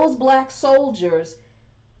in those black soldiers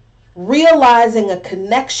realizing a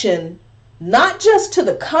connection not just to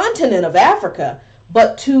the continent of Africa,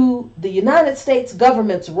 but to the United States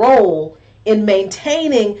government's role in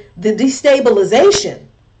maintaining the destabilization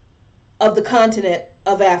of the continent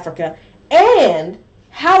of Africa, and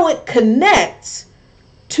how it connects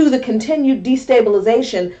to the continued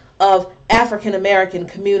destabilization of African American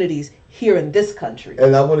communities here in this country.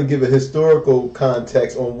 And I want to give a historical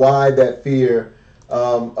context on why that fear,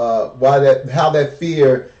 how that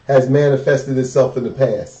fear has manifested itself in the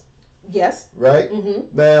past. Yes. Right?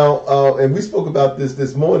 Mm-hmm. Now, and we spoke about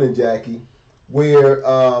this morning, Jackie, where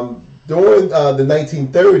during the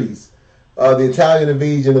 1930s, the Italian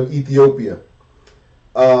invasion of Ethiopia,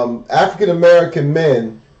 African American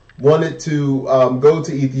men wanted to go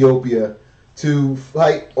to Ethiopia to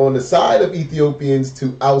fight on the side of Ethiopians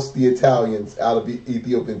to oust the Italians out of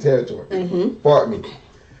Ethiopian territory. Mm-hmm. Pardon me.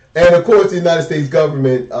 And of course, the United States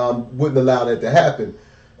government wouldn't allow that to happen.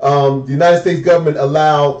 The United States government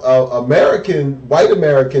allowed white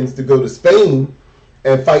Americans to go to Spain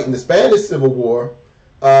and fight in the Spanish Civil War,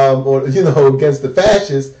 against the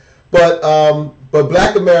fascists. But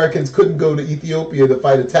black Americans couldn't go to Ethiopia to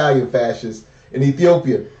fight Italian fascists in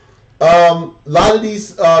Ethiopia. A lot of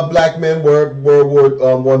these black men were World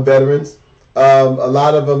War I veterans. A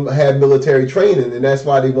lot of them had military training, and that's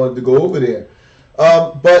why they wanted to go over there.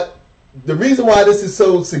 But the reason why this is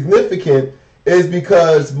so significant is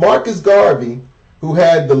because Marcus Garvey, who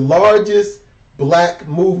had the largest black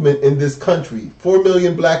movement in this country, 4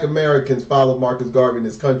 million black Americans followed Marcus Garvey in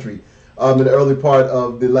this country in the early part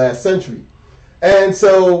of the last century. And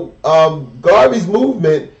so Garvey's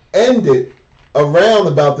movement ended around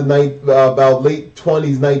about late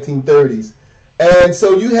 20s, 1930s. And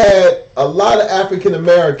so you had a lot of African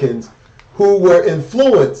Americans who were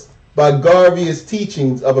influenced by Garvey's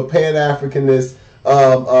teachings of a Pan-Africanist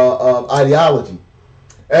ideology.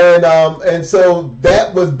 And so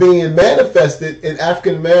that was being manifested in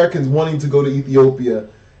African Americans wanting to go to Ethiopia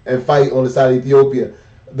and fight on the side of Ethiopia.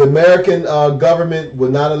 The American government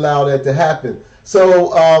would not allow that to happen.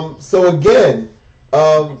 So again,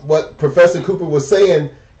 what Professor Cooper was saying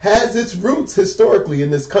has its roots historically in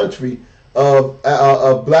this country of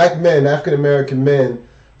black men, African American men,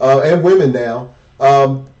 and women now,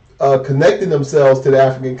 connecting themselves to the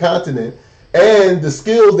African continent, and the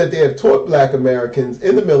skills that they have taught black Americans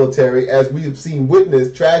in the military, as we have seen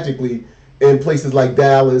witnessed tragically in places like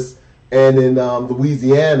Dallas and in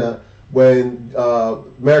Louisiana, when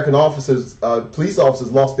American officers, police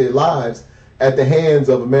officers lost their lives at the hands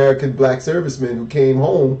of American black servicemen who came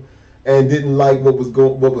home and didn't like what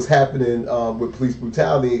was happening with police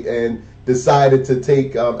brutality and decided to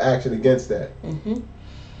take action against that. Mm-hmm.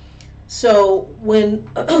 So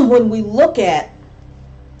when we look at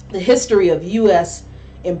the history of U.S.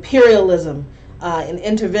 imperialism and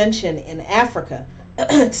intervention in Africa,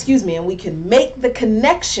 excuse me, and we can make the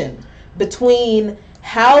connection between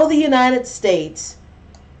how the United States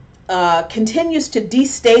continues to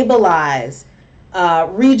destabilize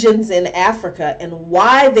regions in Africa and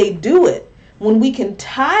why they do it, when we can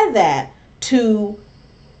tie that to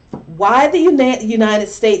why the United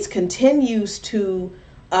States continues to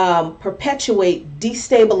perpetuate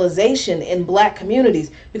destabilization in black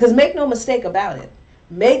communities. Because make no mistake about it,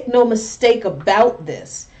 make no mistake about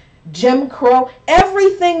this, Jim Crow,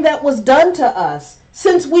 everything that was done to us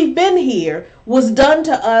since we've been here was done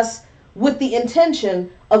to us with the intention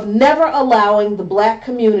of never allowing the black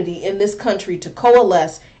community in this country to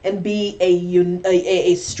coalesce and be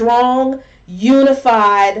a strong,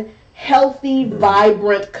 unified, healthy,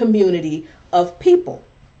 vibrant community of people.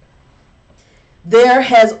 There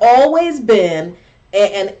has always been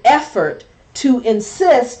an effort to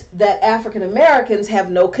insist that African Americans have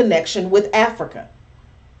no connection with Africa.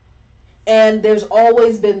 And there's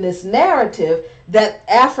always been this narrative that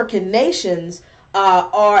African nations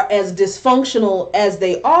are as dysfunctional as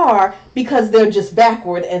they are because they're just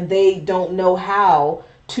backward and they don't know how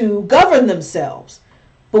to govern themselves.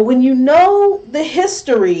 But when you know the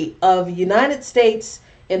history of United States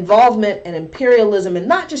involvement and imperialism, and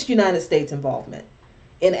not just United States involvement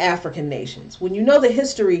in African nations, when you know the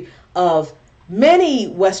history of many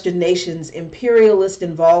Western nations' imperialist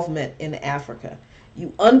involvement in Africa,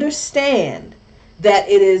 you understand that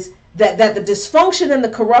it is that the dysfunction and the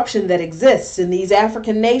corruption that exists in these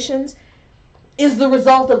African nations is the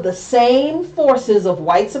result of the same forces of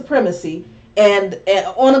white supremacy and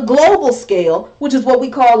on a global scale, which is what we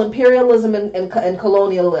call imperialism and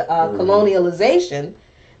colonialization,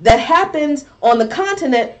 that happens on the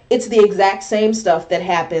continent. It's the exact same stuff that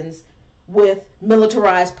happens with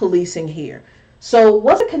militarized policing here. So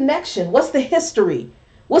what's the connection? What's the history?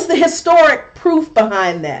 What's the historic proof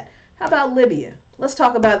behind that? How about Libya? Let's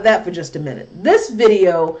talk about that for just a minute. This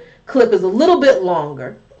video clip is a little bit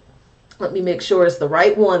longer, Let me make sure it's the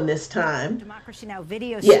right one this time. Democracy Now!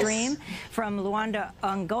 Video Yes. stream from Luanda,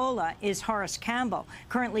 Angola, is Horace Campbell,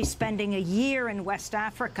 currently spending a year in West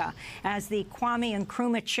Africa as the Kwame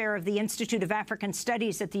Nkrumah Chair of the Institute of African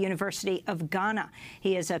Studies at the University of Ghana.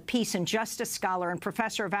 He is a peace and justice scholar and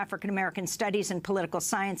professor of African-American Studies and Political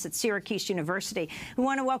Science at Syracuse University. We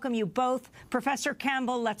want to welcome you both. Professor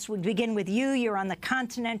Campbell, let's begin with you. You're on the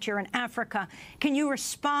continent. You're in Africa. Can you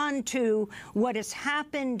respond to what has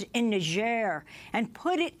happened in Niger and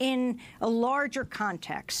put it in a larger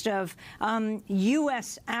context of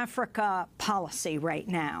U.S.-Africa policy right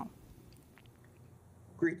now?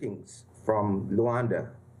 Greetings from Luanda,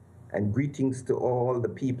 and greetings to all the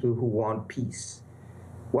people who want peace.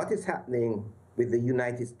 What is happening with the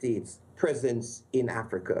United States presence in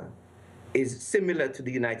Africa is similar to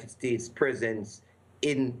the United States presence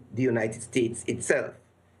in the United States itself.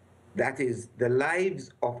 That is, the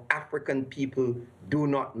lives of African people do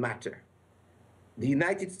not matter. The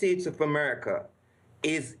United States of America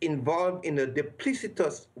is involved in a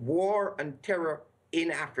duplicitous war and terror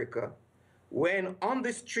in Africa, when on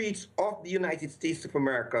the streets of the United States of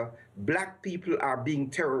America, black people are being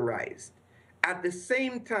terrorized. At the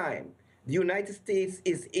same time, the United States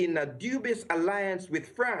is in a dubious alliance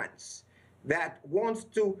with France that wants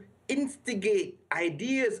to instigate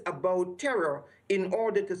ideas about terror in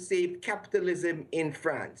order to save capitalism in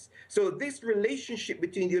France. So this relationship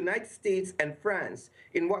between the United States and France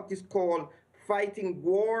in what is called fighting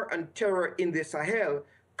war and terror in the Sahel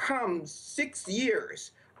comes 6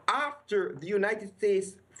 years after the United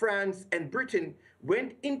States, France, and Britain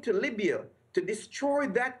went into Libya to destroy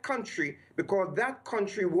that country because that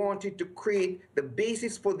country wanted to create the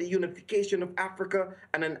basis for the unification of Africa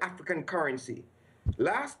and an African currency.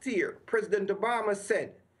 Last year, President Obama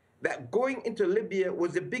said that going into Libya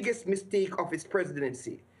was the biggest mistake of his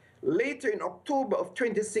presidency. Later in October of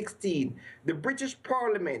 2016, the British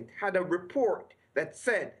Parliament had a report that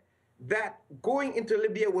said that going into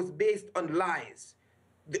Libya was based on lies.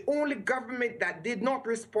 The only government that did not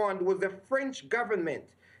respond was the French government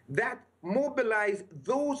that mobilized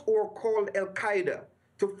those who are called Al-Qaeda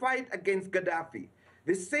to fight against Gaddafi.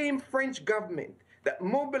 The same French government that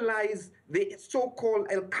mobilized the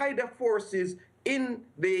so-called Al-Qaeda forces in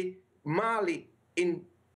the Mali, in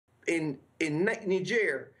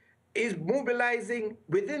Niger, is mobilizing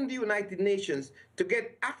within the United Nations to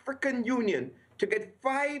get African Union, to get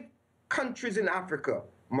 5 countries in Africa,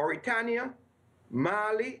 Mauritania,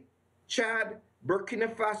 Mali, Chad, Burkina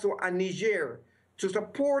Faso, and Niger, to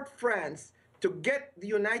support France to get the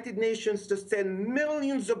United Nations to send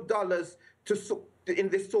millions of dollars in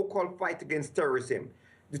this so-called fight against terrorism.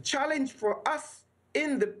 The challenge for us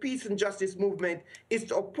in the peace and justice movement is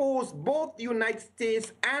to oppose both the United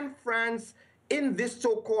States and France in this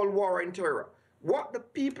so-called war on terror. What the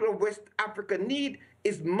people of West Africa need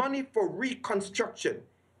is money for reconstruction,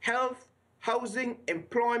 health, housing,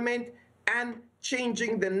 employment, and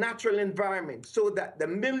changing the natural environment so that the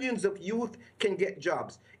millions of youth can get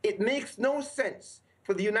jobs. It makes no sense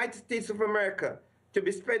for the United States of America to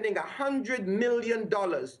be spending $100 million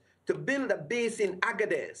to build a base in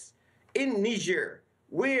Agadez, in Niger,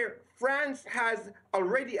 where France has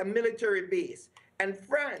already a military base, and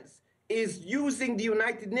France is using the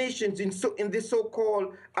United Nations in this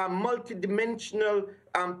so-called multidimensional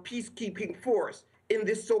peacekeeping force in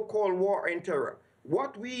this so-called war on terror.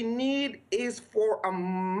 What we need is for a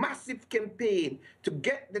massive campaign to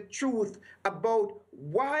get the truth about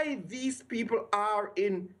why these people are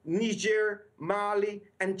in Niger, Mali,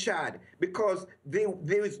 and Chad, because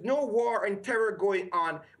there is no war and terror going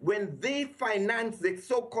on when they finance the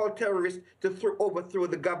so-called terrorists to overthrow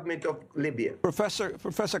the government of Libya.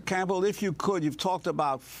 Professor Campbell, if you could, you've talked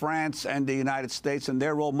about France and the United States and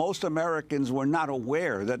their role. Most Americans were not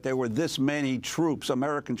aware that there were this many troops,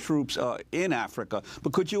 American troops, in Africa.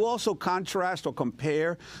 But could you also contrast or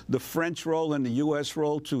compare the French role and the U.S.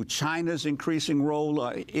 role to China's increasing role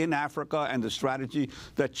in Africa and the strategy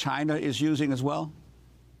that China is using as well?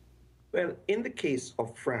 Well, in the case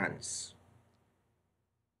of France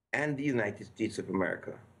and the United States of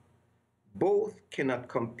America, both cannot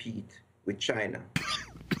compete with China.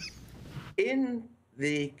 In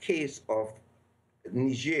the case of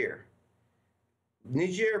Niger,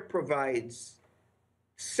 Niger provides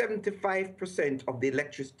 75% of the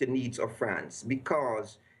electricity needs of France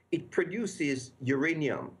because it produces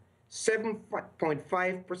uranium.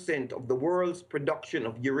 7.5% of the world's production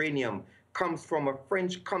of uranium comes from a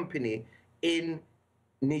French company in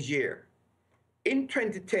Niger. In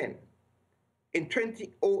 2010, in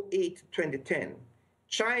 2008-2010,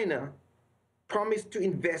 China promised to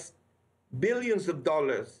invest billions of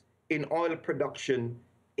dollars in oil production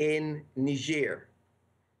in Niger.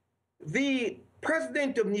 The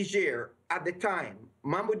president of Niger at the time,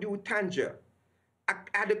 Mamadou Tanja,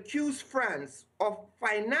 had accused France of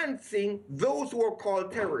financing those who were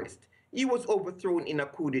called terrorists. He was overthrown in a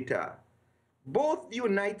coup d'etat. Both the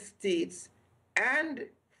United States and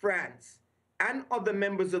France and other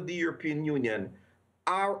members of the European Union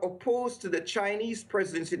are opposed to the Chinese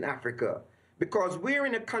presence in Africa because we're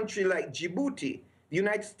in a country like Djibouti. The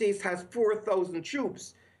United States has 4,000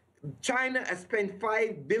 troops. China has spent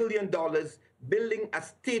 $5 billion building a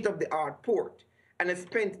state-of-the-art port and has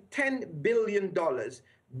spent $10 billion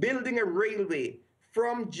building a railway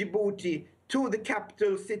from Djibouti to the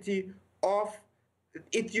capital city of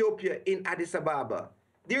Ethiopia in Addis Ababa.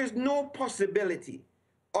 There's no possibility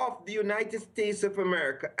of the United States of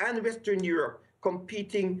America and Western Europe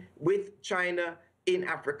competing with China in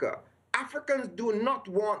Africa. Africans do not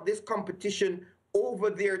want this competition over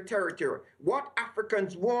their territory. What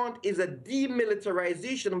Africans want is a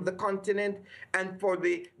demilitarization of the continent and for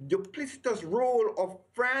the duplicitous role of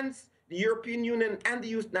France, the European Union, and the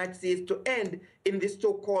United States to end in this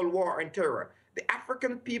so-called war on terror. The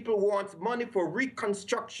African people want money for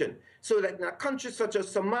reconstruction so that in a country such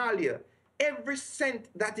as Somalia, every cent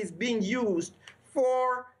that is being used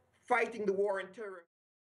for fighting the war on terror.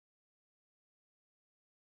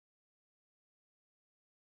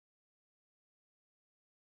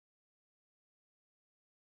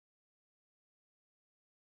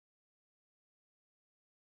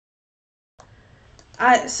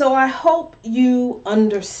 So I hope you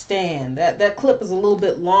understand that that clip is a little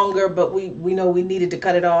bit longer, but we know we needed to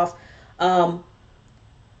cut it off.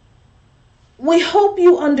 We hope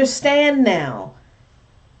you understand now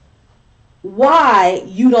why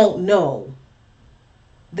you don't know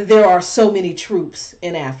that there are so many troops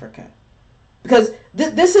in Africa. Because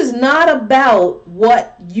this is not about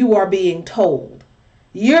what you are being told.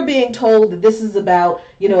 You're being told that this is about,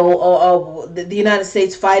 the United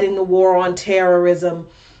States fighting the war on terrorism,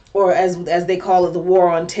 or as they call it, the war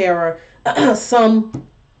on terror. Some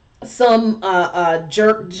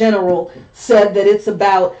jerk general said that it's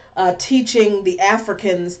about teaching the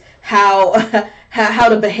Africans how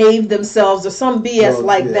to behave themselves, or some BS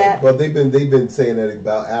that. Well, they've been saying that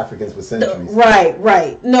about Africans for centuries.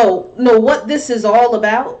 Right. No. What this is all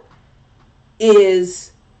about is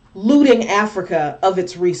looting Africa of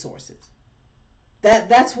its resources.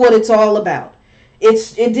 That's what it's all about.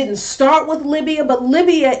 It didn't start with Libya, but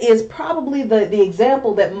Libya is probably the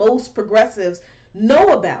example that most progressives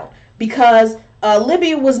know about, because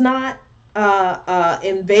Libya was not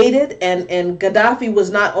invaded, and Gaddafi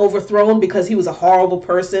was not overthrown because he was a horrible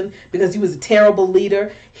person, because he was a terrible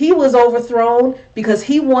leader. He was overthrown because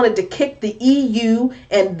he wanted to kick the EU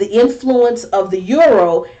and the influence of the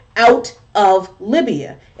Euro out of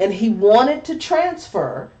Libya, and he wanted to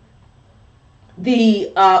transfer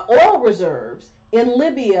the oil reserves in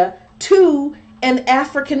Libya to an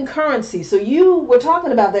African currency. So you were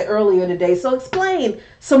talking about that earlier today. So explain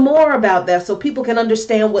some more about that so people can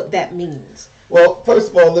understand what that means. Well,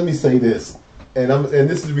 first of all, let me say this, and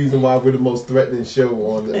this is the reason why we're the most threatening show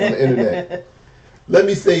on the internet. Let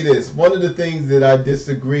me say this. One of the things that I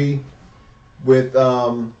disagree with,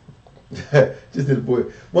 just did a boy.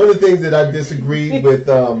 One of the things that I disagree with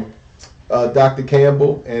Dr.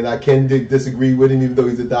 Campbell, and I can disagree with him even though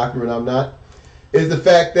he's a doctor and I'm not, is the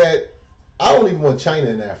fact that I don't even want China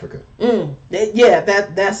in Africa. That's.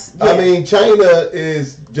 Yeah. I mean, China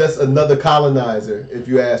is just another colonizer, if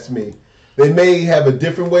you ask me. They may have a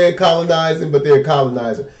different way of colonizing, but they're a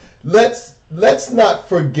colonizer. Let's not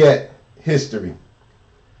forget history.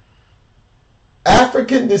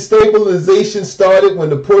 African destabilization started when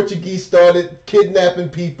the Portuguese started kidnapping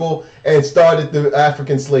people and started the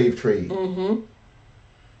African slave trade. Mm-hmm.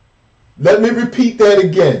 Let me repeat that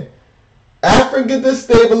again. African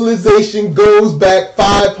destabilization goes back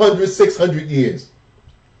 500, 600 years.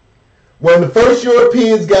 When the first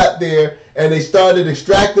Europeans got there and they started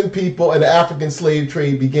extracting people and the African slave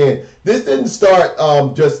trade began. This didn't start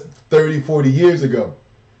just 30, 40 years ago.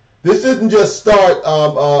 This didn't just start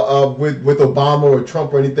with Obama or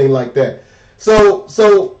Trump or anything like that. So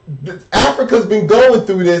Africa's been going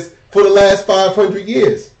through this for the last 500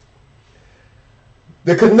 years.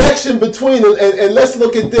 The connection between them, and let's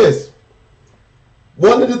look at this.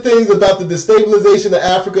 One of the things about the destabilization of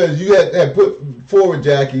Africa, as you had put forward,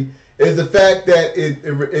 Jackie, is the fact that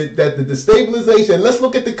that the destabilization. Let's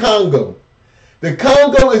look at the Congo. The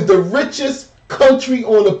Congo is the richest country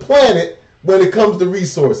on the planet when it comes to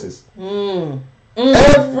resources.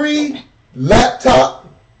 Every laptop,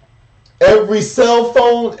 every cell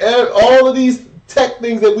phone, all of these tech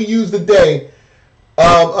things that we use today,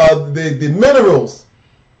 the minerals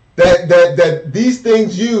that these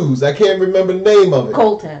things use. I can't remember the name of it.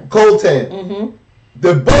 Coltan. Coltan.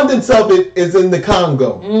 The abundance of it is in the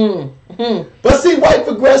Congo. But see, white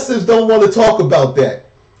progressives don't want to talk about that.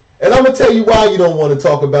 And I'm going to tell you why you don't want to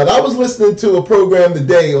talk about it. I was listening to a program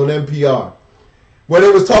today on NPR where they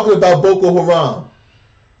was talking about Boko Haram.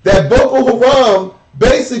 That Boko Haram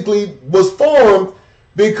basically was formed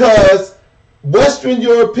because Western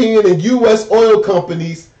European and U.S. oil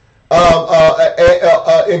companies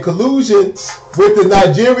in collusion with the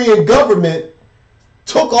Nigerian government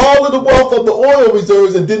took all of the wealth of the oil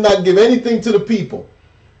reserves and did not give anything to the people.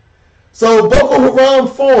 So Boko Haram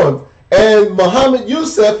formed, and Mohammed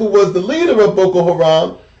Yusuf, who was the leader of Boko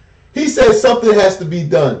Haram, he said something has to be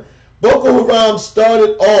done. Boko Haram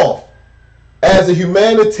started off as a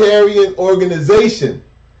humanitarian organization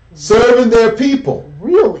serving their people.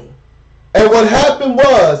 Really? And what happened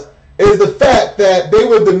is the fact that they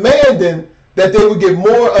were demanding that they would get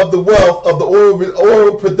more of the wealth of the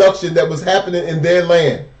oil production that was happening in their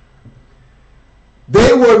land.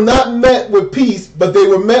 They were not met with peace, but they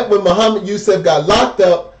were met when Mohammed Yusuf got locked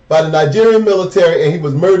up by the Nigerian military and he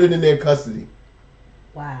was murdered in their custody.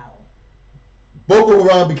 Wow. Boko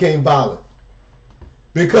Haram became violent.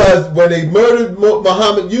 Because when they murdered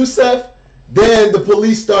Mohammed Yusuf, then the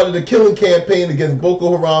police started a killing campaign against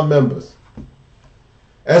Boko Haram members.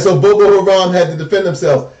 And so Boko Haram had to defend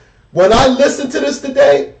themselves. When I listened to this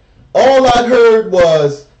today, all I heard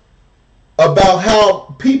was about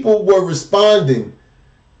how people were responding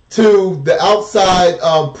to the outside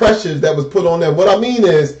pressures that was put on them. What I mean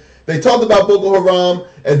is, they talked about Boko Haram,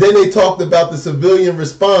 and then they talked about the civilian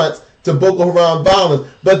response to Boko Haram violence,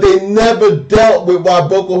 but they never dealt with why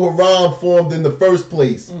Boko Haram formed in the first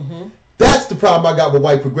place. That's the problem I got with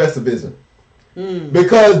white progressivism.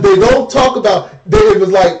 Because they don't talk about, it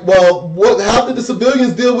was like, well, how did the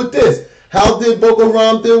civilians deal with this? How did Boko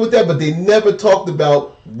Haram deal with that? But they never talked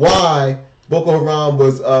about why Boko Haram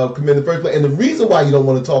was committed in the first place. And the reason why you don't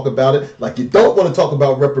want to talk about it, like you don't want to talk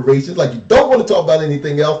about reparations, like you don't want to talk about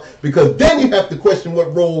anything else, because then you have to question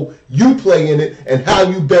what role you play in it and how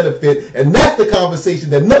you benefit. And that's the conversation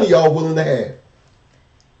that none of y'all are willing to have.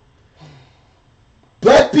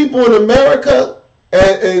 Black people in America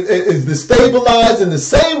is destabilized in the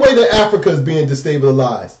same way that Africa is being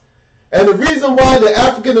destabilized. And the reason why the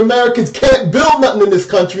African Americans can't build nothing in this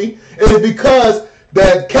country is because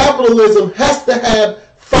that capitalism has to have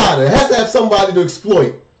fodder, it has to have somebody to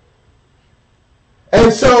exploit.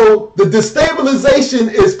 And so the destabilization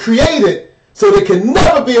is created so there can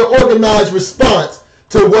never be an organized response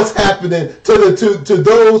to what's happening to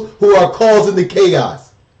those who are causing the chaos.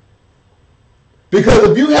 Because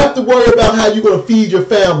if you have to worry about how you're going to feed your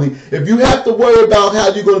family, if you have to worry about how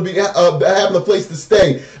you're going to be having a place to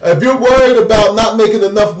stay, if you're worried about not making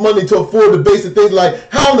enough money to afford the basic things,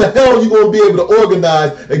 like how in the hell are you going to be able to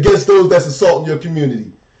organize against those that's assaulting your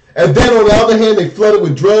community? And then on the other hand, they flood it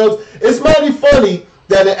with drugs. It's mighty funny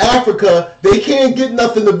that in Africa, they can't get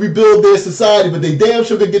nothing to rebuild their society, but they damn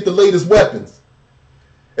sure can get the latest weapons.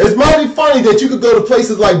 It's mighty funny that you could go to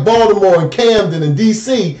places like Baltimore and Camden and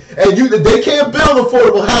D.C. and they can't build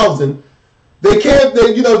affordable housing. They can't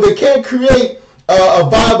create a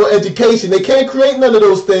viable education. They can't create none of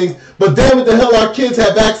those things. But damn it, the hell, our kids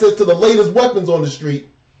have access to the latest weapons on the street.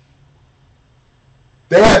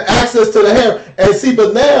 They have access to the hair. And see,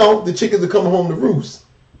 but now the chickens are coming home to roost.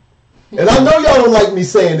 And I know y'all don't like me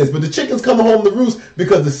saying this, but the chickens coming home to roost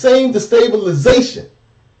because the same destabilization.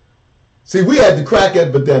 See, we had the crack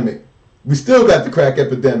epidemic. We still got the crack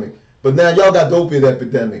epidemic. But now y'all got the opiate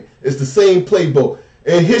epidemic. It's the same playbook.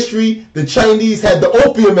 In history, the Chinese had the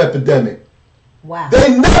opium epidemic. Wow.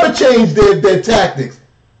 They never changed their tactics.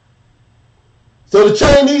 So the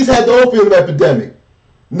Chinese had the opium epidemic.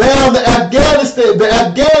 Now the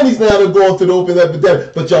Afghanis now are going through the opium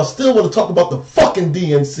epidemic. But y'all still want to talk about the fucking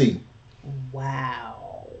DNC.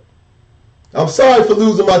 Wow. I'm sorry for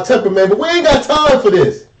losing my temper, man, but we ain't got time for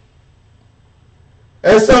this.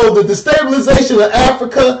 And so the destabilization of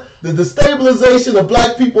Africa, the destabilization of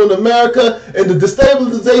black people in America, and the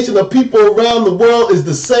destabilization of people around the world is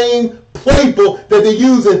the same playbook that they're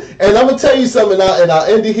using. And I'm going to tell you something, and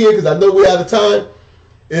I'll end it here because I know we're out of time,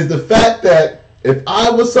 is the fact that if I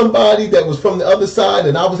was somebody that was from the other side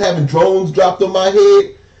and I was having drones dropped on my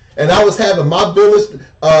head, and I was having my village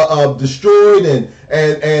destroyed and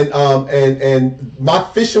my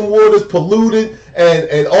fishing waters polluted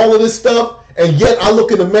and all of this stuff, and yet I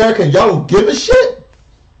look in America and y'all don't give a shit?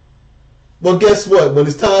 Well, guess what? When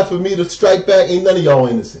it's time for me to strike back, ain't none of y'all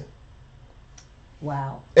innocent.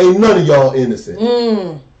 Wow. Ain't none of y'all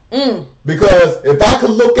innocent. Because if I could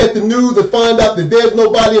look at the news and find out that there's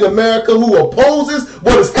nobody in America who opposes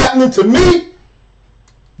what is happening to me,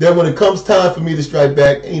 then when it comes time for me to strike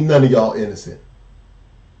back, ain't none of y'all innocent.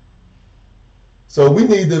 So we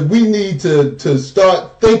need to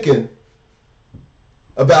start thinking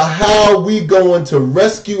about how we going to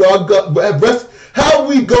rescue our how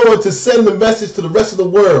we going to send the message to the rest of the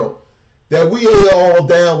world that we ain't all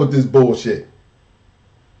down with this bullshit.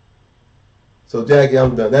 So Jackie,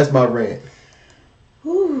 I'm done. That's my rant.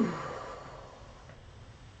 Whew.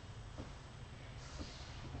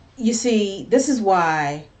 You see, this is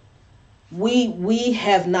why we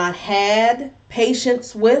have not had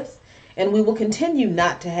patience with, and we will continue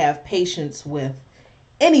not to have patience with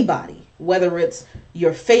anybody, whether it's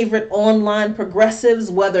your favorite online progressives,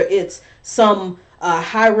 whether it's some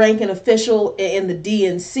high-ranking official in the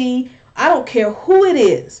DNC. I don't care who it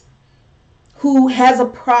is who has a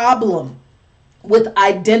problem with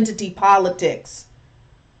identity politics.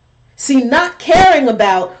 See, not caring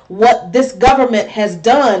about what this government has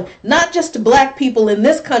done, not just to black people in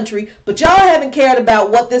this country, but y'all haven't cared about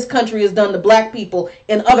what this country has done to black people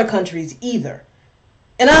in other countries either.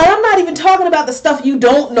 And I'm not even talking about the stuff you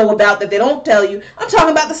don't know about that they don't tell you. I'm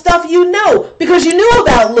talking about the stuff you know, because you knew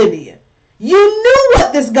about Libya. You knew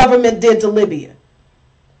what this government did to Libya.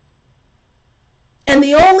 And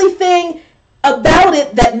the only thing about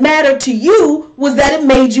it that mattered to you was that it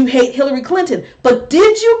made you hate Hillary Clinton. But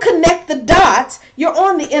did you connect the dots? You're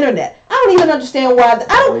on the internet. I don't even understand why.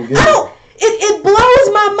 It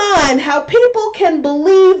blows my mind how people can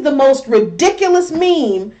believe the most ridiculous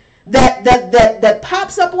meme that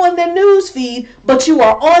pops up on their news feed, but you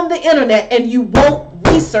are on the internet and you won't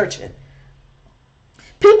research it.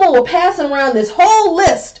 People were passing around this whole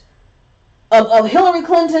list of Hillary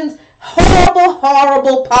Clinton's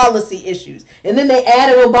horrible policy issues. And then they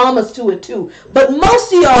added Obama's to it too. But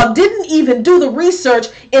most of y'all didn't even do the research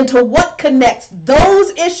into what connects those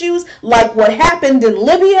issues, like what happened in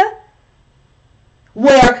Libya,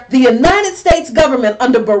 where the United States government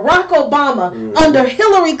under Barack Obama, under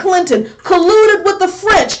Hillary Clinton, colluded with the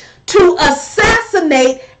French to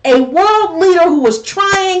assassinate a world leader who was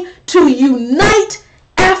trying to unite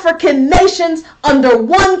African nations under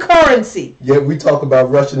one currency. Yet we talk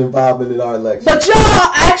about Russian involvement in our election. But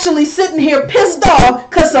y'all actually sitting here pissed off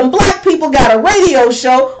because some black people got a radio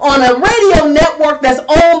show on a radio network that's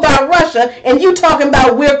owned by Russia, and you talking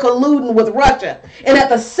about we're colluding with Russia. And at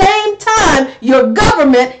the same time, your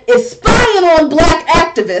government is spying on black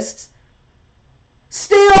activists,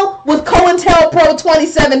 still with COINTELPRO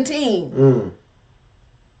 2017.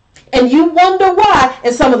 And you wonder why.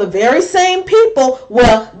 And some of the very same people,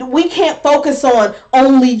 well, we can't focus on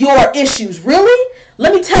only your issues. Really?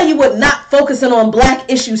 Let me tell you what not focusing on black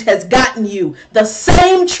issues has gotten you. The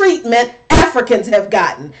same treatment Africans have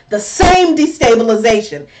gotten. The same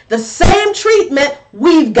destabilization. The same treatment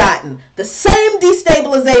we've gotten. The same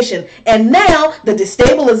destabilization. And now the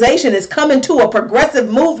destabilization is coming to a progressive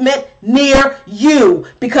movement near you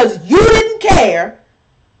because you didn't care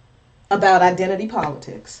about identity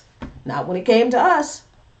politics. Not when it came to us.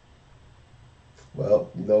 Well,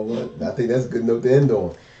 you know what? I think that's a good note to end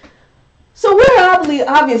on. So we're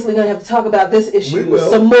obviously going to have to talk about this issue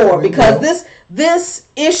some more, because this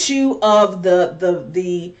issue of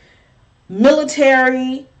the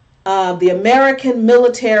military, the American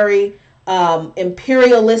military,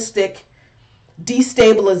 imperialistic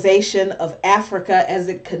destabilization of Africa as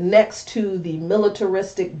it connects to the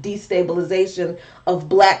militaristic destabilization of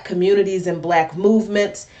black communities and black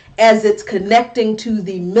movements, as it's connecting to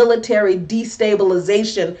the military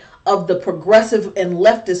destabilization of the progressive and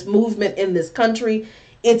leftist movement in this country.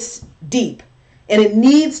 It's deep and it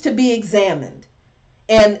needs to be examined.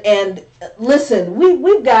 And listen,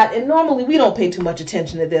 we've got, and normally we don't pay too much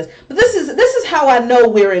attention to this, but this is how I know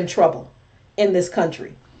we're in trouble in this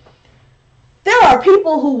country. There are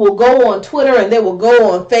people who will go on Twitter and they will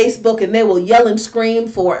go on Facebook and they will yell and scream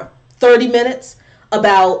for 30 minutes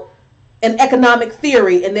about an economic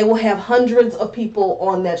theory, and they will have hundreds of people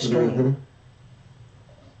on that stream.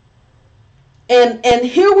 And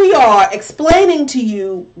here we are explaining to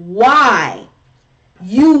you why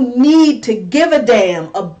you need to give a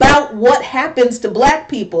damn about what happens to black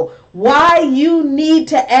people, why you need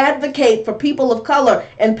to advocate for people of color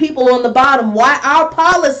and people on the bottom, why our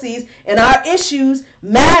policies and our issues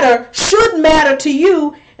should matter to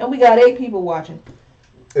you. And we got 8 people watching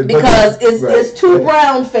because it's 2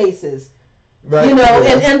 brown faces. Right, you know,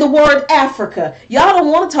 and the word Africa. Y'all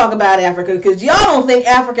don't want to talk about Africa because y'all don't think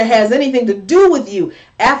Africa has anything to do with you.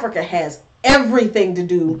 Africa has everything to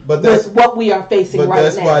do But with what we are facing right now. But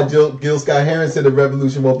that's why Gil Scott Heron said the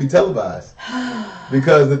revolution won't be televised.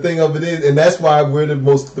 Because the thing of it is, and that's why we're the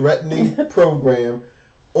most threatening program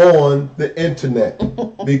on the internet.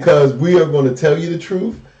 Because we are going to tell you the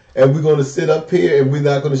truth, and we're going to sit up here and we're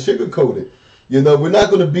not going to sugarcoat it. You know, we're not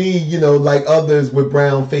going to be, you know, like others with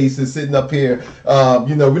brown faces sitting up here.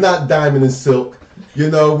 You know, we're not Diamond and Silk. You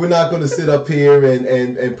know, we're not going to sit up here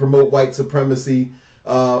and promote white supremacy.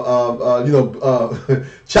 Chocolate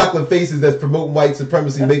faces that's promoting white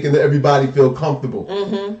supremacy, making everybody feel comfortable.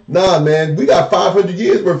 Nah, man, we got 500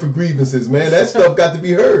 years worth of grievances, man. That stuff got to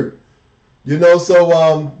be heard. You know,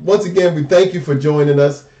 so once again, we thank you for joining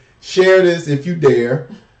us. Share this if you dare.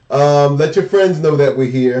 Let your friends know that we're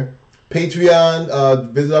here.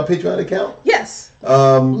 Patreon, visit our Patreon account. Yes.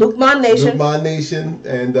 Luqman Nation. Luqman Nation,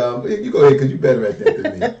 and you go ahead because you're better at that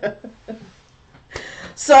than me.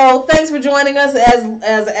 So thanks for joining us.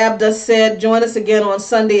 As Abda said, join us again on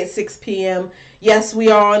Sunday at 6 p.m. Yes,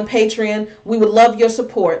 we are on Patreon. We would love your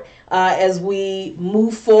support as we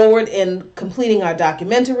move forward in completing our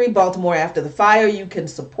documentary, Baltimore After the Fire. You can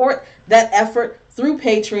support that effort through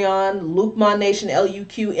Patreon, Luqman Nation,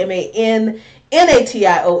 LuqmanNation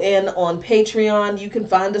on Patreon. You can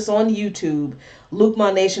find us on YouTube,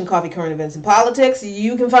 Luqman Nation, Coffee, Current Events, and Politics.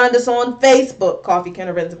 You can find us on Facebook, Coffee, Current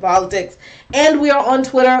Events, and Politics. And we are on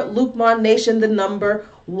Twitter, Luqman Nation, the number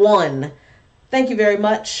 1. Thank you very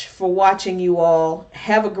much for watching, you all.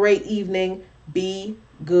 Have a great evening. Be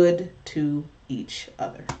good to each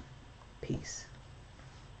other. Peace.